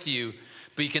it with you,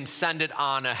 but you can send it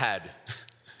on ahead.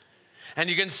 And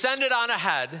you can send it on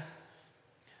ahead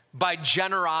by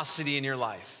generosity in your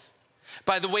life,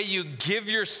 by the way you give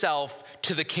yourself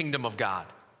to the kingdom of God.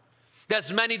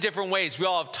 There's many different ways. We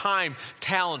all have time,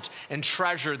 talent, and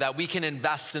treasure that we can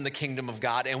invest in the kingdom of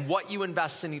God. And what you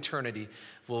invest in eternity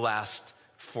will last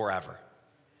forever.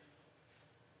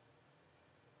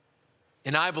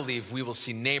 And I believe we will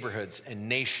see neighborhoods and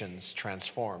nations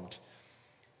transformed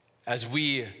as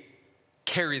we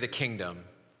carry the kingdom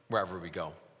wherever we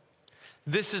go.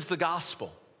 This is the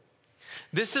gospel.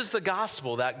 This is the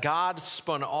gospel that God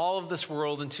spun all of this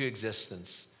world into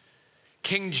existence.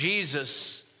 King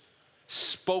Jesus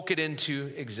spoke it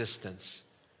into existence.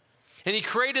 And he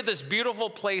created this beautiful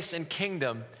place and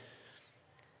kingdom,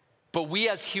 but we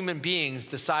as human beings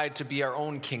decided to be our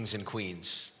own kings and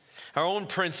queens, our own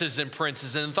princes and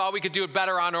princesses, and thought we could do it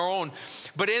better on our own.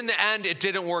 But in the end, it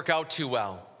didn't work out too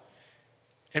well.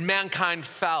 And mankind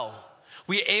fell.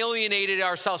 We alienated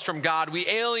ourselves from God. We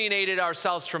alienated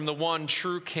ourselves from the one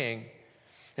true king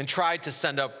and tried to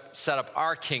set up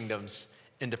our kingdoms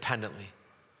independently.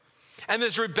 And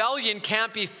this rebellion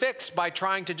can't be fixed by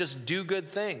trying to just do good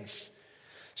things.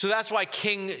 So that's why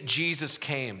King Jesus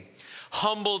came,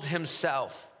 humbled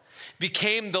himself,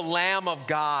 became the Lamb of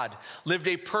God, lived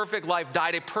a perfect life,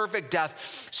 died a perfect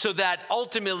death, so that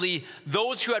ultimately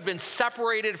those who had been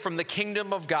separated from the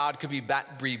kingdom of God could be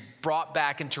brought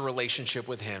back into relationship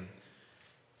with him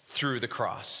through the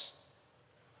cross.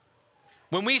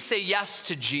 When we say yes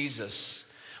to Jesus,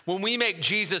 when we make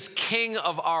Jesus king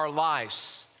of our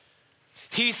lives,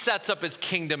 he sets up his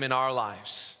kingdom in our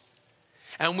lives.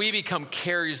 And we become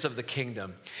carriers of the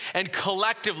kingdom. And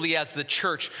collectively as the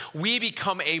church, we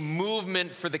become a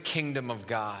movement for the kingdom of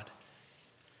God.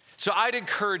 So I'd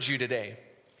encourage you today,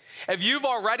 if you've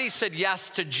already said yes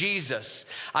to Jesus,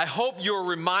 I hope you're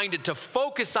reminded to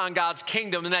focus on God's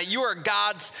kingdom and that you are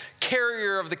God's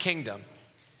carrier of the kingdom.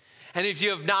 And if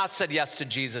you have not said yes to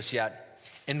Jesus yet,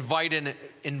 invite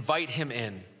him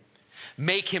in.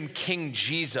 Make him King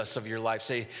Jesus of your life.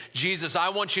 Say, Jesus, I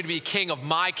want you to be king of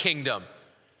my kingdom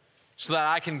so that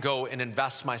I can go and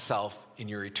invest myself in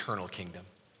your eternal kingdom.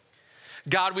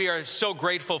 God, we are so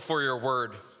grateful for your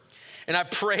word. And I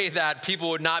pray that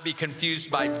people would not be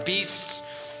confused by beasts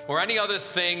or any other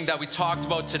thing that we talked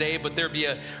about today, but there be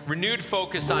a renewed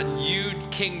focus on you,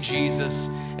 King Jesus,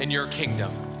 and your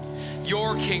kingdom.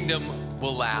 Your kingdom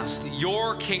will last.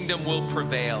 Your kingdom will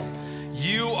prevail.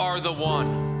 You are the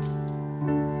one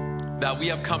that we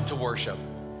have come to worship.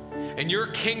 And your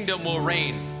kingdom will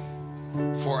reign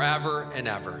forever and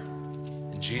ever.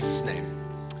 In Jesus' name,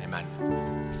 amen.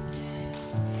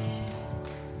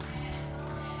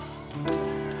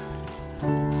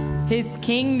 His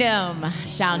kingdom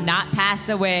shall not pass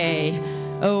away.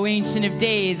 O Ancient of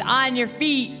Days, on your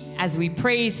feet as we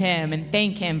praise him and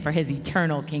thank him for his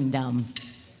eternal kingdom.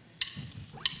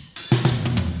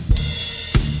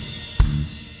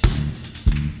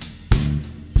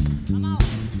 Come on.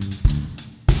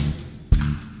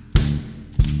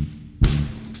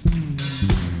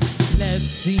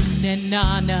 Blessing and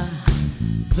honor,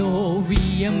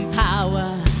 glory and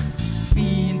power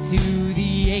be unto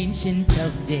the Ancient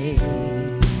of Days.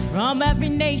 From every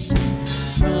nation,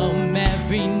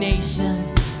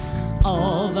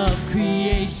 all of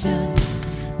creation,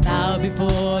 bow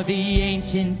before the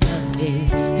Ancient of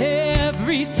Days.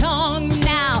 Every tongue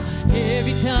now,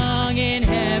 every tongue in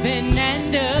heaven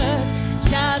and earth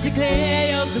shall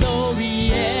declare your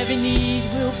glory. Every knee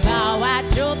will bow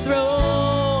at your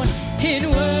throne. In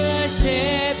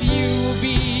worship you will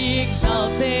be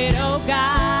exalted, O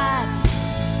God,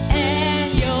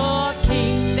 and your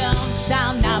kingdom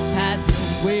shall not pass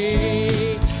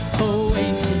away, O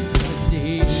Ancient of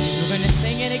Days. We're going to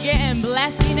sing it again.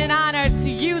 Blessing and honor to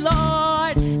you,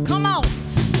 Lord. Come on.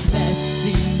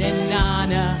 Blessing and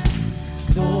honor,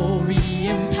 glory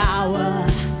and power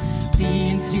be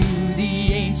unto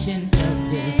the Ancient of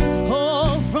Days.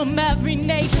 Oh, from every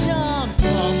nation,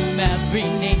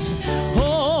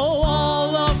 oh,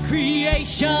 all of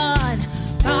creation,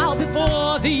 bow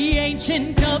before the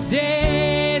Ancient of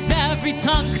Days. Every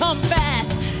tongue confess,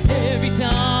 every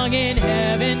tongue in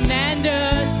heaven and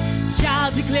earth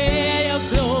shall declare your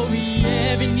glory.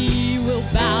 Every knee will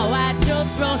bow at your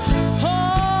throne.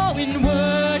 Oh, in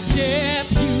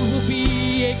worship you will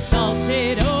be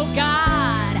exalted, O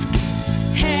God,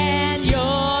 and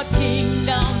your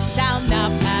kingdom shall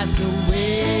not pass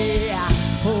away,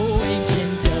 O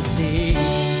Ancient of Days.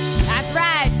 That's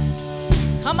right.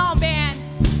 Come on, band.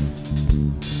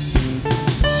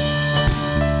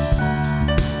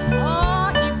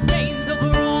 Oh, he reigns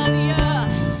over all the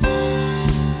earth.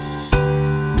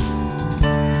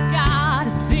 God,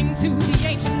 sing to the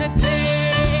Ancient of Days.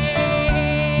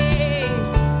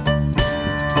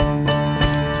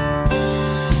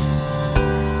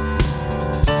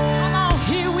 Come on,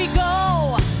 here we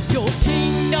go. Your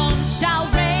kingdom shall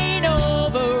reign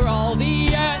over all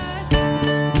the earth.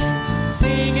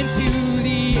 Singing to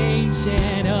the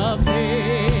Ancient of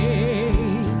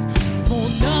Days. For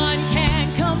none can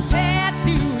compare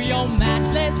to your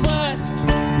matchless worth.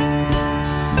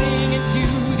 Singing to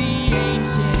the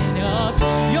Ancient of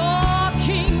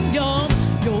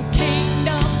your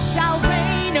kingdom shall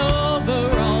reign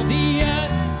over all the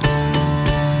earth.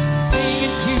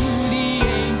 Singing to the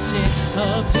Ancient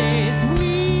of Days,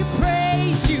 we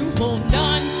praise you, for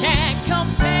none can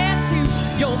compare to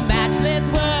your matchless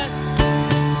worth.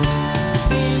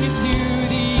 Singing to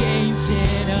the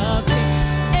Ancient of Days.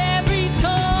 Every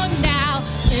tongue now,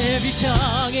 every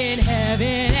tongue in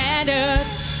heaven and earth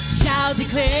shall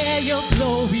declare your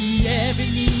glory. Every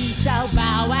knee shall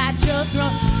bow at your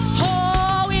throne.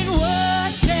 Oh, in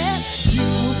worship you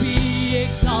will be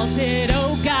exalted,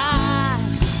 O God,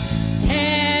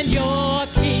 and your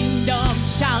kingdom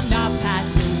shall not pass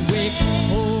away,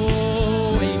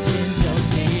 O Ancient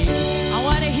of Days. I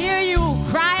want to hear you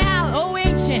cry out, O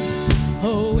Ancient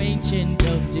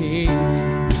of Days.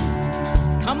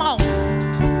 Come on.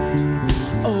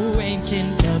 O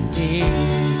Ancient of Days.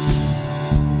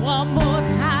 One more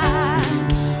time.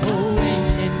 O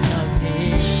Ancient of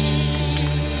Days.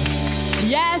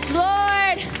 Yes,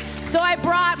 Lord. So I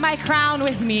brought my crown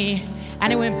with me,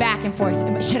 and I went back and forth.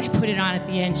 Should I put it on at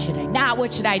the end? Should I not?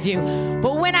 What should I do?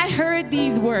 But when I heard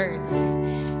these words,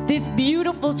 this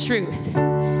beautiful truth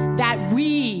that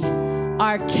we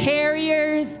are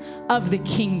carriers of the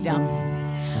kingdom,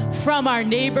 from our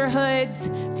neighborhoods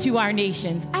to our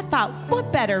nations, I thought,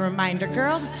 what better reminder,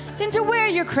 girl, than to wear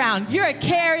your crown. You're a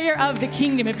carrier of the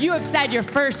kingdom. If you have said your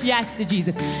first yes to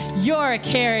Jesus, you're a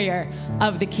carrier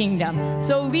of the kingdom.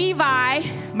 So Levi,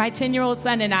 my 10-year-old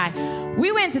son, and I,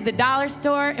 we went to the dollar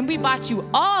store and we bought you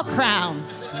all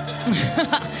crowns.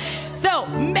 So,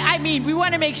 I mean, we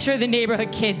want to make sure the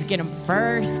neighborhood kids get them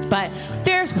first, but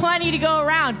there's plenty to go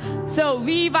around. So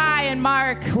Levi and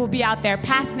Mark will be out there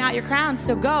passing out your crowns.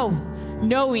 So go,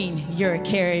 knowing you're a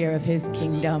carrier of his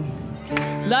kingdom.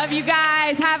 Love you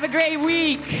guys. Have a great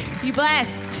week. Be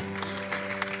blessed.